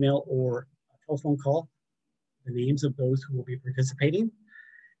via email or a telephone call the names of those who will be participating.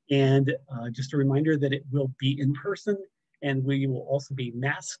 And just a reminder that it will be in person, and we will also be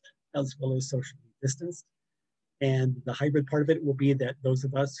masked as well as socially distanced. And the hybrid part of it will be that those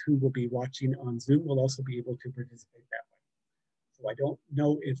of us who will be watching on Zoom will also be able to participate that way. So I don't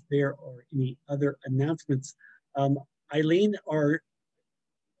know if there are any other announcements. Eileen,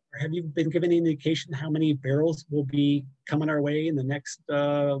 have you been given any indication how many barrels will be coming our way in the next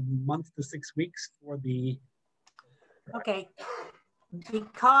month to 6 weeks for the... Okay,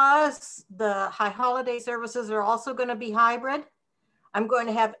 because the high holiday services are also going to be hybrid, I'm going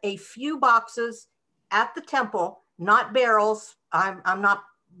to have a few boxes at the temple, not barrels. I'm not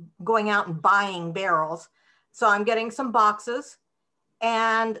going out and buying barrels. So I'm getting some boxes,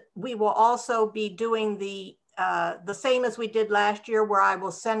 and we will also be doing the same as we did last year, where I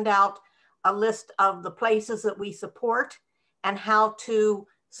will send out a list of the places that we support and how to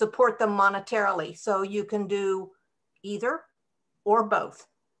support them monetarily. So you can do either or both,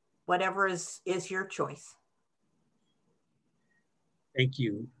 whatever is your choice. Thank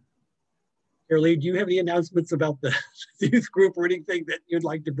you. Carolee, do you have any announcements about the youth group or anything that you'd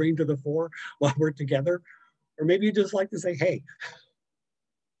like to bring to the fore while we're together? Or maybe you'd just like to say, hey.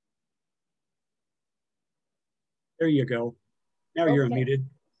 There you go. Now you're unmuted.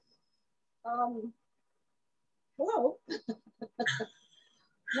 Hello.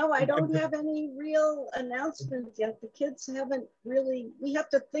 No, I don't have any real announcements yet. The kids haven't really, we have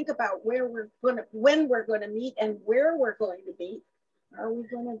to think about when we're going to meet and where we're going to meet. Are we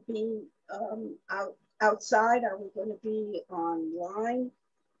going to be outside? Are we going to be online?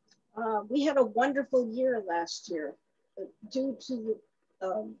 We had a wonderful year last year due to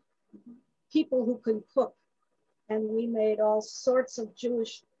the people who can cook. And we made all sorts of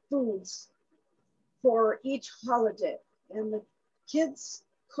Jewish foods for each holiday. And the kids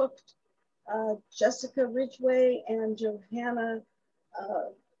cooked. Jessica Ridgway and Johanna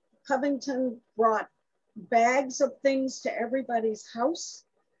Covington brought bags of things to everybody's house,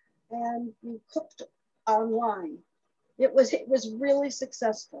 and we cooked online. It was really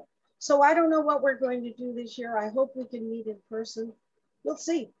successful. So I don't know what we're going to do this year. I hope we can meet in person. We'll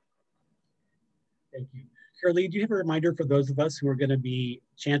see. Thank you. Carolee, do you have a reminder for those of us who are going to be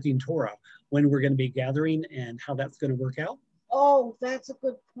chanting Torah, when we're going to be gathering and how that's going to work out? Oh, that's a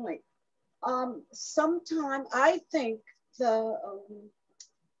good point. Sometime, I think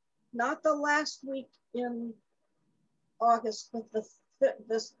not the last week in August, but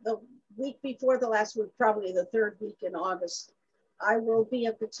the week before the last week, probably the third week in August, I will be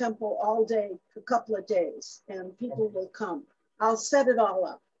at the temple all day, a couple of days, and people will come. I'll set it all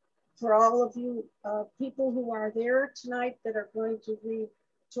up for all of you people who are there tonight that are going to read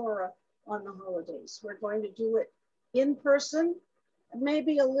Torah on the holidays. We're going to do it in person,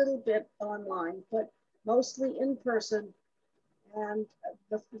 maybe a little bit online, but mostly in person. And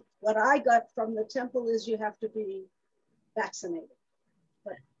what I got from the temple is you have to be vaccinated,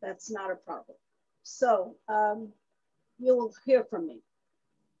 but that's not a problem. So you'll hear from me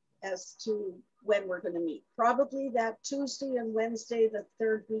as to when we're going to meet. Probably that Tuesday and Wednesday, the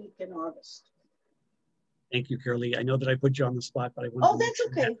third week in August. Thank you, Carolee. I know that I put you on the spot, but I wanted to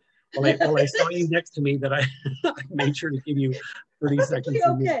that's okay. While I saw you next to me, that I made sure to give you 30 seconds.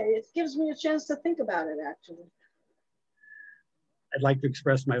 Okay, it gives me a chance to think about it, actually. I'd like to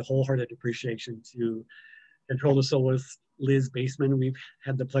express my wholehearted appreciation to Control the Soulless Liz Baseman. We've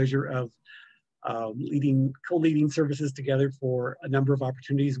had the pleasure of co-leading services together for a number of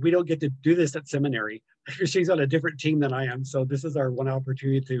opportunities. We don't get to do this at seminary. She's on a different team than I am, so this is our one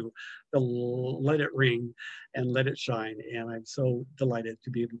opportunity to let it ring and let it shine. And I'm so delighted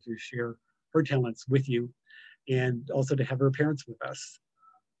to be able to share her talents with you, and also to have her parents with us.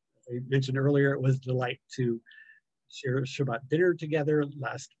 As I mentioned earlier, it was a delight to share Shabbat dinner together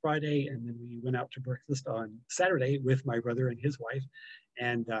last Friday, and then we went out to breakfast on Saturday with my brother and his wife,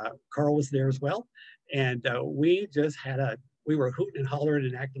 and Carl was there as well. And we just we were hooting and hollering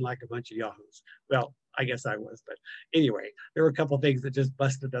and acting like a bunch of yahoos. Well, I guess I was, but anyway, there were a couple of things that just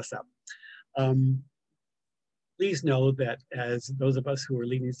busted us up. Please know that as those of us who are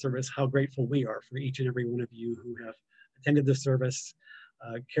leading service, how grateful we are for each and every one of you who have attended the service.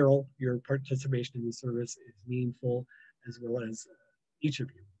 Carol, your participation in the service is meaningful, as well as each of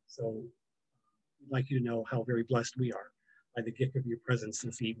you. So I'd like you to know how very blessed we are by the gift of your presence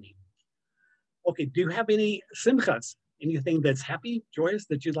this evening. Okay, do you have any simchas, anything that's happy, joyous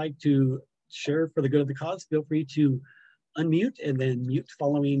that you'd like to share for the good of the cause? Feel free to unmute and then mute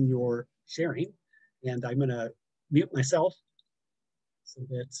following your sharing. And I'm gonna mute myself so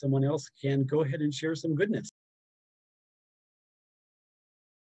that someone else can go ahead and share some goodness.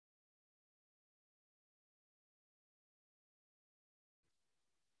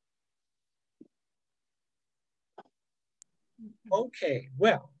 Okay,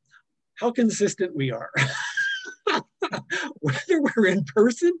 well, how consistent we are. Whether we're in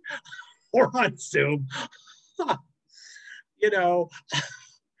person or on Zoom, you know,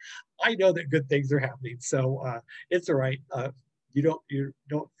 I know that good things are happening, so it's all right. You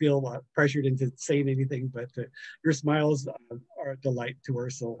don't feel pressured into saying anything, but your smiles are a delight to our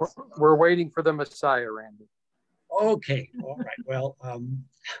souls. We're waiting for the Messiah, Randy. Okay, all right. Well,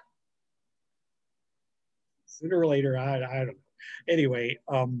 sooner or later, I don't know. Anyway,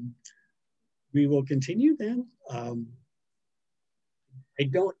 we will continue then. I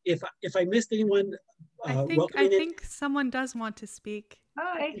don't. If I missed anyone, I think someone does want to speak.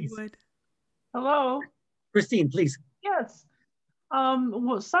 Hi. Would. Hello. Christine, please. Yes.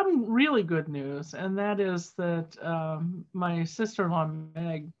 Well, some really good news, and that is that my sister-in-law,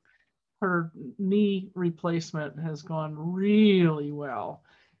 Meg, her knee replacement has gone really well.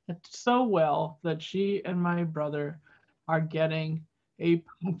 It's so well that she and my brother are getting a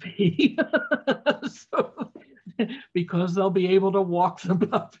puppy. So, because they'll be able to walk the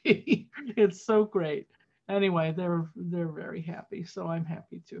puppy. It's so great. Anyway, they're very happy, so I'm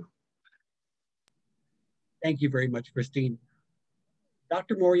happy too. Thank you very much, Christine.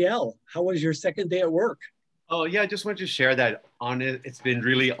 Dr. Moriel, how was your second day at work? Oh yeah, I just wanted to share that on it. It's been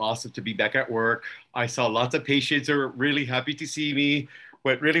really awesome to be back at work. I saw lots of patients are really happy to see me.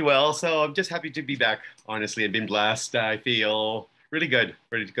 Went really well, so I'm just happy to be back. Honestly, I've been blessed. I feel really good,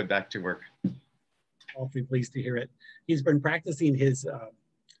 ready to go back to work. Awfully pleased to hear it. He's been practicing his,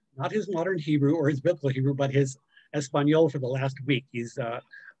 not his modern Hebrew or his biblical Hebrew, but his Espanol for the last week. He's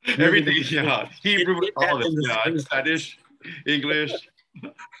everything, yeah, Hebrew, all of it, yeah, Spanish, English.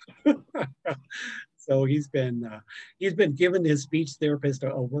 So he's been giving his speech therapist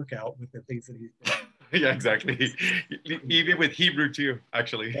a workout with the things that he's doing. Yeah, exactly. Even with Hebrew too,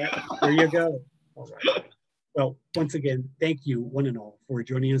 actually. Yeah, there you go. All right. Well, once again, thank you one and all for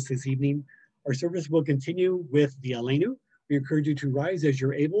joining us this evening. Our service will continue with the Aleinu. We encourage you to rise as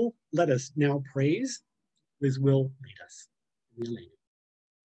you're able. Let us now praise, who will lead us. The Aleinu.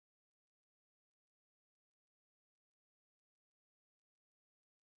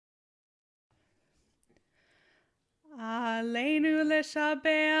 עלינו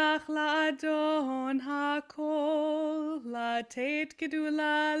לשבח לאדון הכל, לתת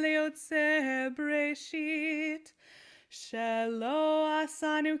גדולה ליוצא בראשית, שלא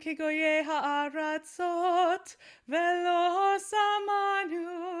עשנו כגויי הארצות, ולא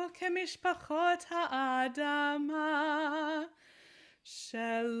שמנו כמשפחות האדמה,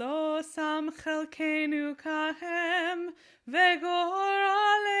 שלא שם חלקנו כהם,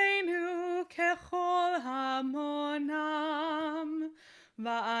 וגורלנו ככל המונם,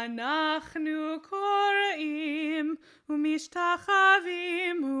 ואנחנו קוראים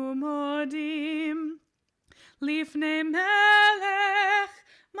ומשתחווים ומודים לפני מלך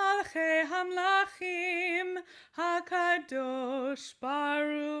מלכי המלכים הקדוש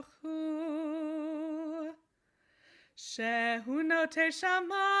ברוך הוא, שהוא נוטה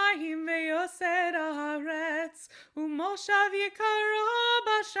שמיים ויוסד הארץ, ומושב יקרו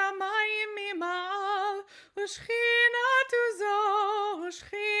בשמיים ממעל, ושכינתו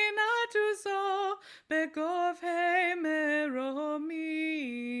זו בגובהי מרומים,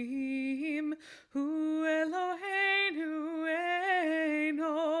 הוא אלוהינו אין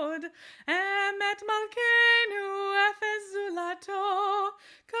עוד, אמת מלכנו אפס זולתו,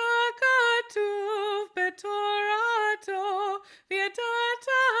 ככתוב בתורתו, וידעת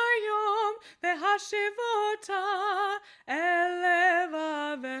היום והשיבותה אל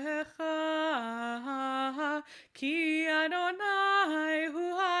לבבך, כי אדוני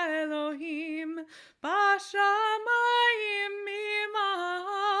הוא האלוהים בשמיים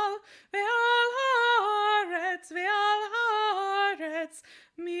ממעל, ועל הארץ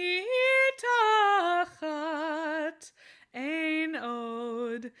מתחת, אין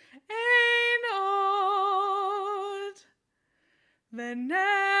עוד, אין עוד. ונאמר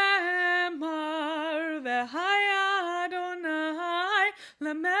והיה אדוני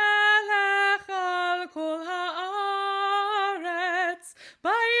למלך על כל הארץ,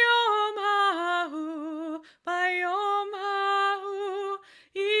 ביום ההוא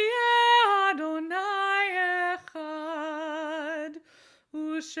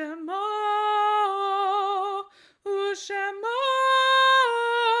Ushemo, Ushemo,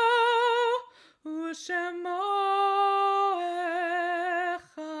 Ushemo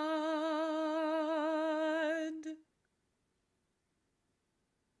Echad.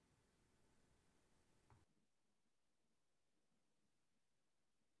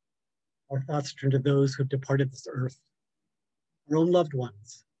 Our thoughts turn to those who have departed this earth, our own loved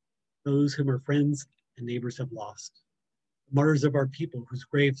ones, those whom our friends and neighbors have lost, the martyrs of our people whose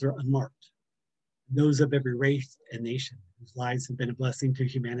graves are unmarked, and those of every race and nation whose lives have been a blessing to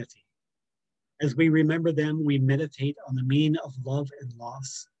humanity. As we remember them, we meditate on the meaning of love and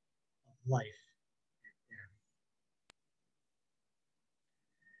loss, of life and death.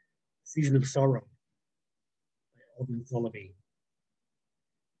 Season of Sorrow by Alden Sullivan.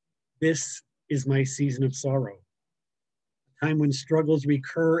 This is my season of sorrow, a time when struggles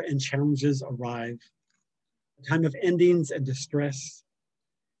recur and challenges arrive, a time of endings and distress.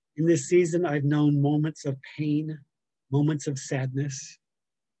 In this season, I've known moments of pain, moments of sadness,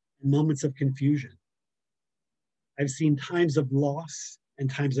 and moments of confusion. I've seen times of loss and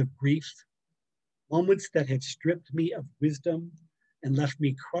times of grief, moments that have stripped me of wisdom and left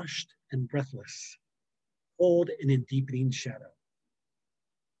me crushed and breathless, cold and in deepening shadow.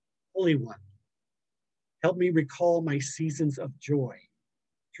 Holy One, help me recall my seasons of joy,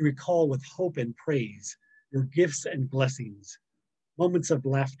 to recall with hope and praise your gifts and blessings, moments of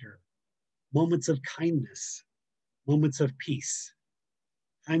laughter, moments of kindness, moments of peace,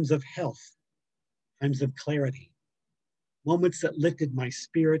 times of health, times of clarity, moments that lifted my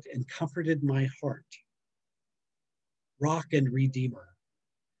spirit and comforted my heart. Rock and Redeemer,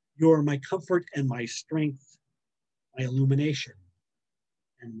 you are my comfort and my strength, my illumination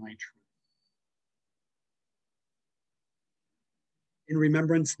and my truth. In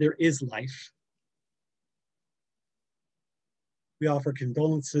remembrance, there is life. We offer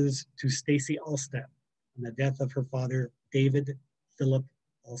condolences to Stacy Alstead on the death of her father, David Philip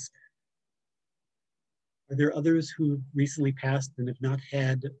Alstead. Are there others who recently passed and have not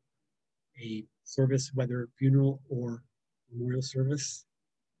had a service, whether funeral or memorial service?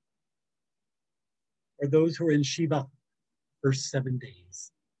 Or those who are in Shiva, first 7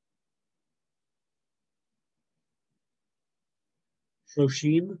 days?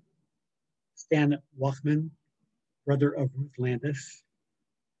 Shloshim, Stan Wachman, brother of Ruth Landis.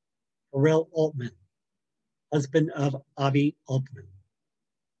 Pharrell Altman, husband of Avi Altman.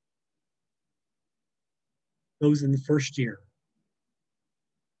 Those in the first year: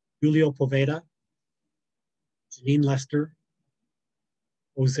 Julio Poveda, Janine Lester,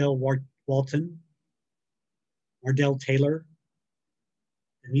 Ozell Walton, Mardell Taylor,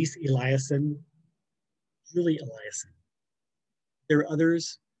 Denise Eliason, Julie Eliason. There are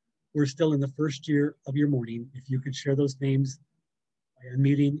others who are still in the first year of your mourning. If you could share those names by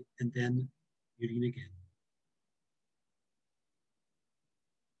unmuting and then muting again.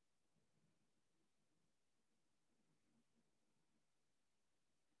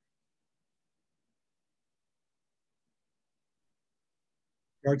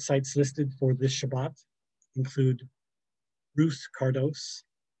 Yard sites listed for this Shabbat include Bruce Cardos,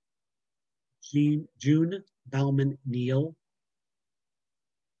 June Bauman Neal,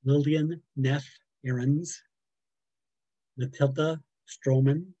 Lillian Neff Ahrens, Matilda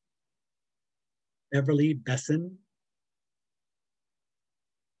Stroman, Beverly Besson,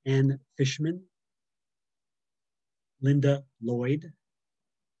 Ann Fishman, Linda Lloyd,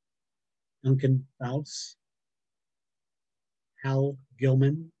 Duncan Faust, Hal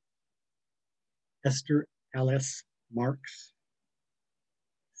Gilman, Esther Alice Marks,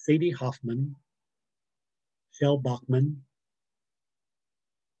 Sadie Hoffman, Shell Bachman,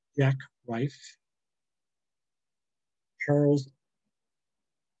 Jack Rife, Charles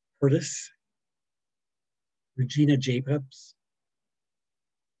Curtis, Regina Jacobs,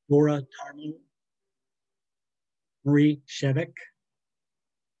 Laura Tarlow, Marie Shevik,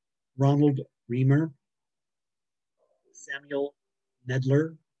 Ronald Reamer, Samuel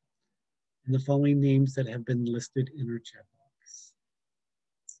Nedler, and the following names that have been listed in our chat box: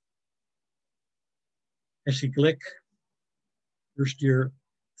 Eshe Glick, first year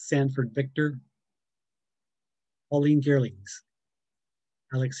Sanford Victor, Pauline Gerlings,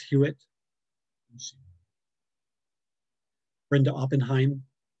 Alex Hewitt, Brenda Oppenheim,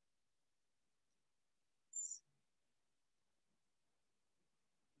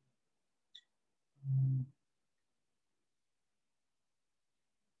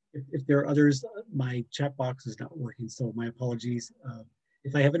 if there are others, my chat box is not working, so my apologies.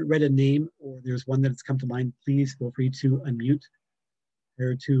 If I haven't read a name or there's one that's come to mind, please feel free to unmute.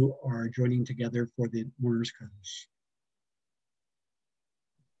 There two are joining together for the Mourners Kaddish.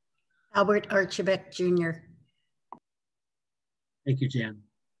 Albert Archibek Jr. Thank you, Jan.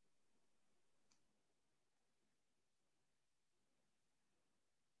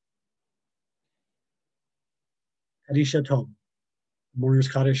 Kaddish Tom, Mourners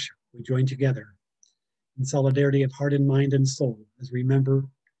Kaddish, we join together in solidarity of heart and mind and soul as we remember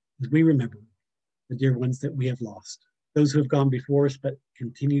the dear ones that we have lost, those who have gone before us but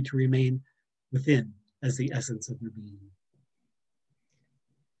continue to remain within as the essence of their being.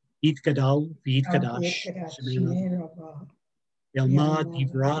 Eid Gadal, Eid Kadash, Shemina, Yalma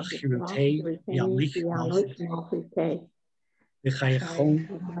Divrach Hirutei, Yalich Malchutei, V'chayachom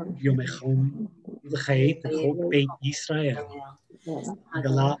Yomechom, V'chayet Chok Beit Yisrael,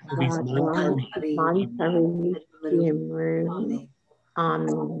 Gala Uvizman Karim,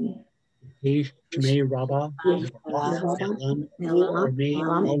 Amen. Shmei Rabbah, Nelam, Armei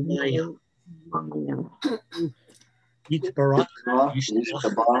Almaya. Yitbarak,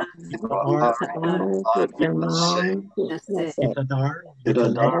 Yishtabah, Yitbar, Yitadar,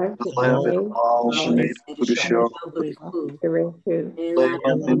 Yitadar, All, Shmei Kudusho,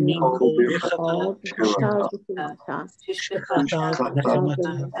 Elamim Kol Birchata, Shechata,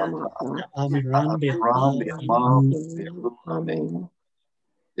 Nechamata, Amiram B'Yamam, Amen.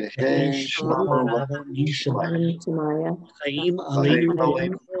 Shmama Mishmaya, Chaim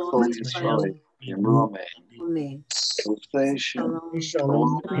Aleinu Kol Yisrael, Amen.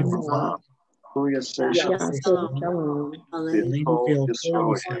 Shalom, Amen.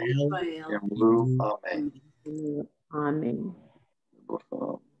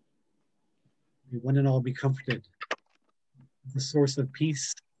 May one and all be comforted. The source of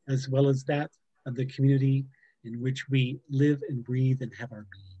peace, as well as that of the community in which we live and breathe and have our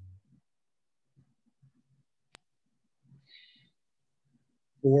being.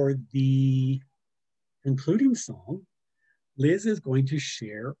 For the concluding song, Liz is going to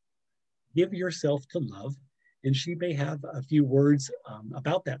share Give Yourself to Love, and she may have a few words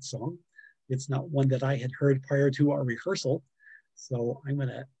about that song. It's not one that I had heard prior to our rehearsal, so I'm going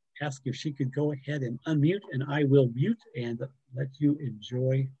to ask if she could go ahead and unmute, and I will mute and let you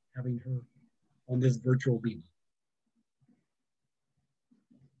enjoy having her on this virtual meeting.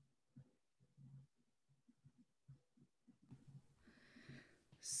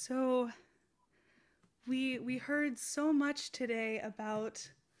 So we heard so much today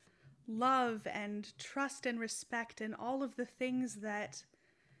about love and trust and respect and all of the things that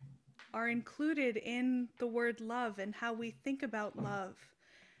are included in the word love and how we think about love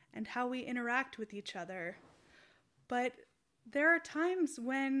and how we interact with each other. But there are times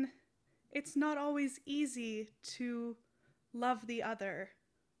when it's not always easy to love the other.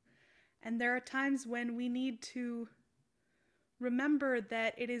 And there are times when we need to remember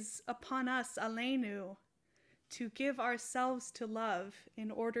that it is upon us, aleinu, to give ourselves to love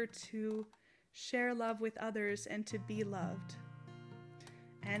in order to share love with others and to be loved.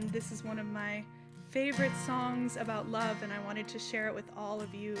 And this is one of my favorite songs about love, and I wanted to share it with all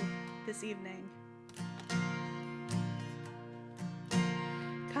of you this evening.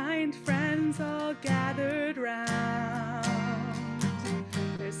 Kind friends all gathered round,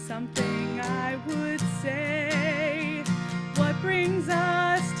 there's something I would say. What brings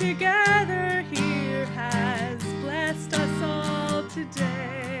us together here has blessed us all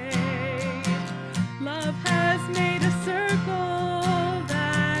today. Love has made a circle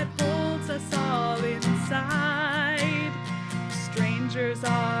that holds us all inside. Strangers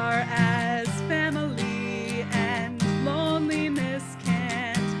are as family, and loneliness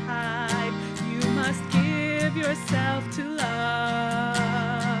can't hide. You must give yourself to love.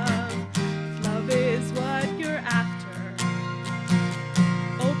 If love is what you're after,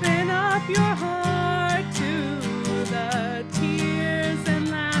 open up your heart to the tears and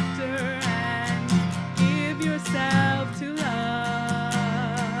laughter and give yourself to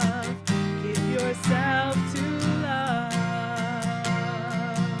love. Give yourself to love.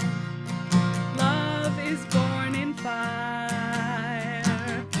 Love is born in fire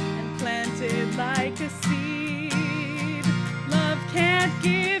and planted like a seed.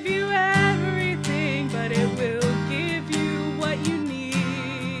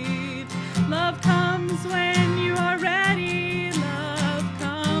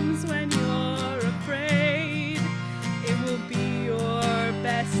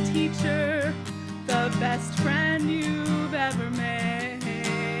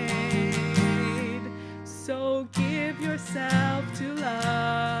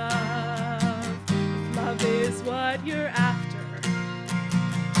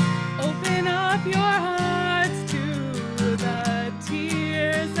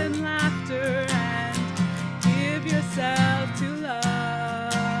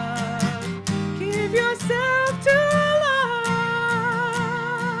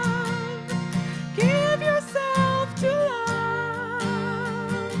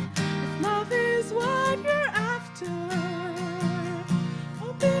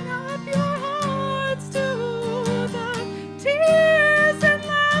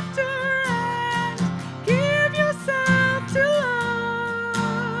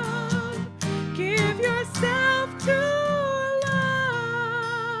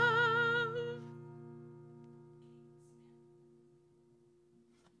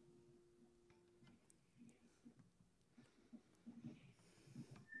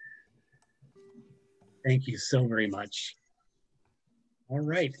 Thank you so very much. All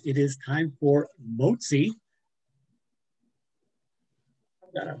right, it is time for Motzi.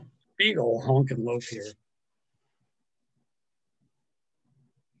 I've got a big old honking loaf here.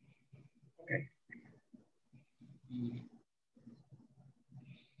 Okay.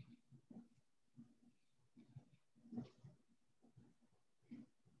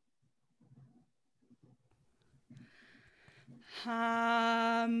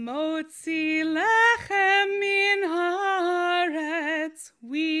 Hamotzi lechem min haaretz.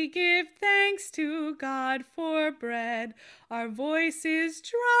 We give thanks to God for bread. Our voices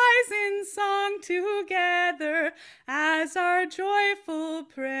rise in song together as our joyful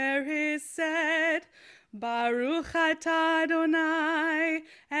prayer is said. Baruch atah Adonai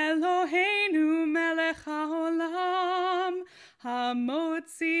Eloheinu melech haolam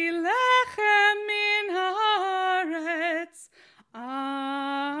hamotzi lechem min haaretz.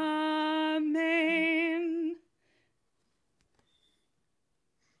 Amen.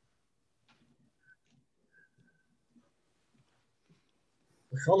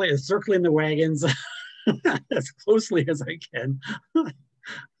 The challah is circling the wagons as closely as I can.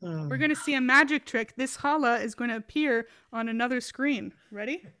 We're going to see a magic trick. This challah is going to appear on another screen.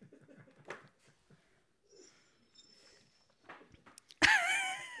 Ready?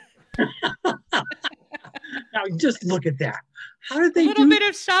 Now just look at that. How did they do? A little bit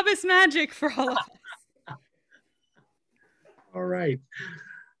of Shabbos magic for all of us. All right.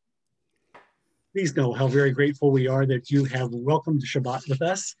 Please know how very grateful we are that you have welcomed Shabbat with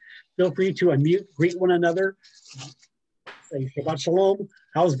us. Feel free to unmute, greet one another. Say Shabbat Shalom.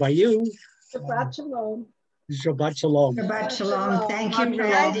 How's by you? Shabbat Shalom. Shabbat Shalom. Shabbat Shalom. Thank you,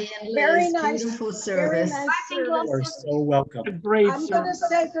 Brandy and Liz. Very nice. Beautiful service. Very nice service. You are so welcome. A great I'm going to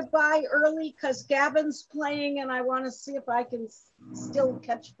say goodbye early because Gavin's playing and I want to see if I can still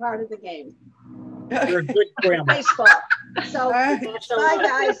catch part of the game. You're a good grandma. Baseball. So, bye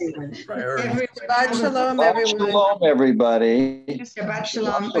guys. Shabbat Shalom, Shabbat Shalom, everybody. Shabbat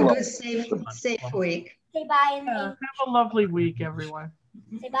Shalom. A good, safe week. Say bye. Have a lovely week, everyone.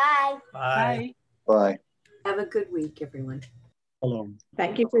 Say bye. Bye. Bye. Have a good week, everyone. Shalom.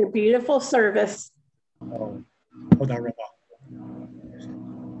 Thank you for your beautiful service. Oh, Toda Rabba.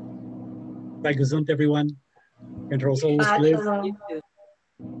 Sei gesund, everyone. And also,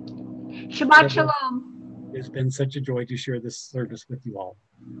 Shabbat Shalom. It's been such a joy to share this service with you all.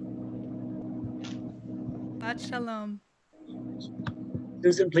 Shabbat Shalom.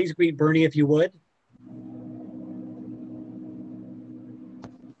 Susan, please greet Bernie if you would.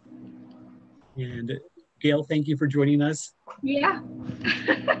 And Gail, thank you for joining us. Yeah.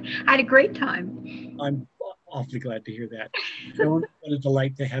 I had a great time. I'm awfully glad to hear that. Joan, what a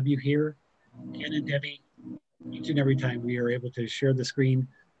delight to have you here. Ken and Debbie, each and every time we are able to share the screen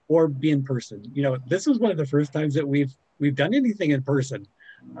or be in person. You know, this was one of the first times that we've done anything in person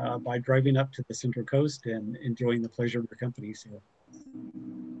by driving up to the Central Coast and enjoying the pleasure of your company. So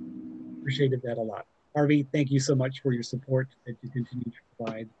appreciated that a lot. Harvey, thank you so much for your support that you continue to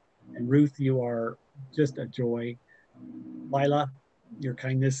provide. And Ruth, you are just a joy. Lila, your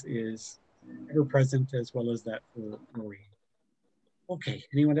kindness is ever present, as well as that for Maureen. Okay,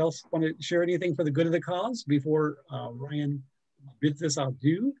 anyone else want to share anything for the good of the cause before Ryan bids us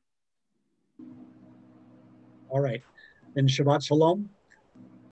adieu? All right, then Shabbat Shalom.